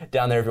listening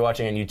down there. If you're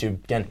watching on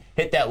YouTube, again,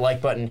 hit that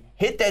like button,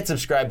 hit that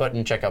subscribe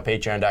button, check out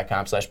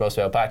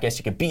patreon.com/mostvaluable podcast.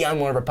 You can be on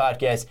one of our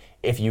podcasts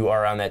if you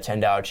are on that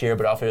 $10 tier,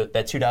 but also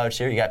that $2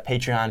 tier, you got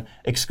Patreon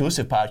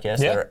exclusive podcasts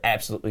that are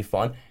absolutely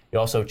fun. You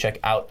also check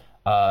out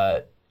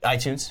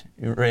iTunes.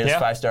 You rate us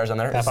 5 stars on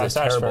there. It's a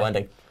terrible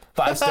ending.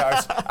 5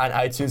 stars on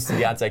iTunes to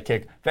the Onside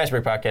Kick, Fast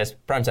Break Podcast,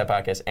 Primetime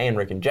Podcast, and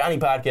Rick and Johnny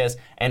Podcast.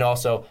 And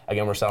also,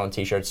 again, we're selling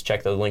t-shirts.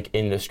 Check the link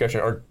in the description,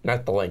 or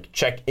not the link.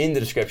 Check in the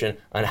description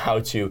on how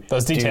to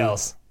those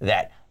details. Do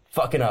that.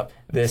 Fucking up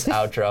this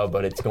outro,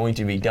 but it's going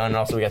to be done. And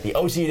also, we got the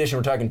OC edition.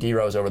 We're talking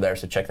D-Rose over there,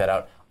 so check that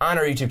out on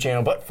our YouTube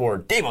channel. But for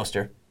Dave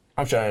Oster,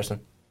 I'm Sean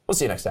Anderson. We'll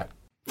see you next time.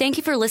 Thank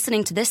you for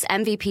listening to this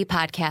MVP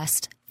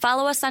podcast.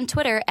 Follow us on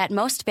Twitter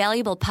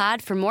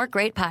 @MostValuablePod for more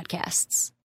great podcasts.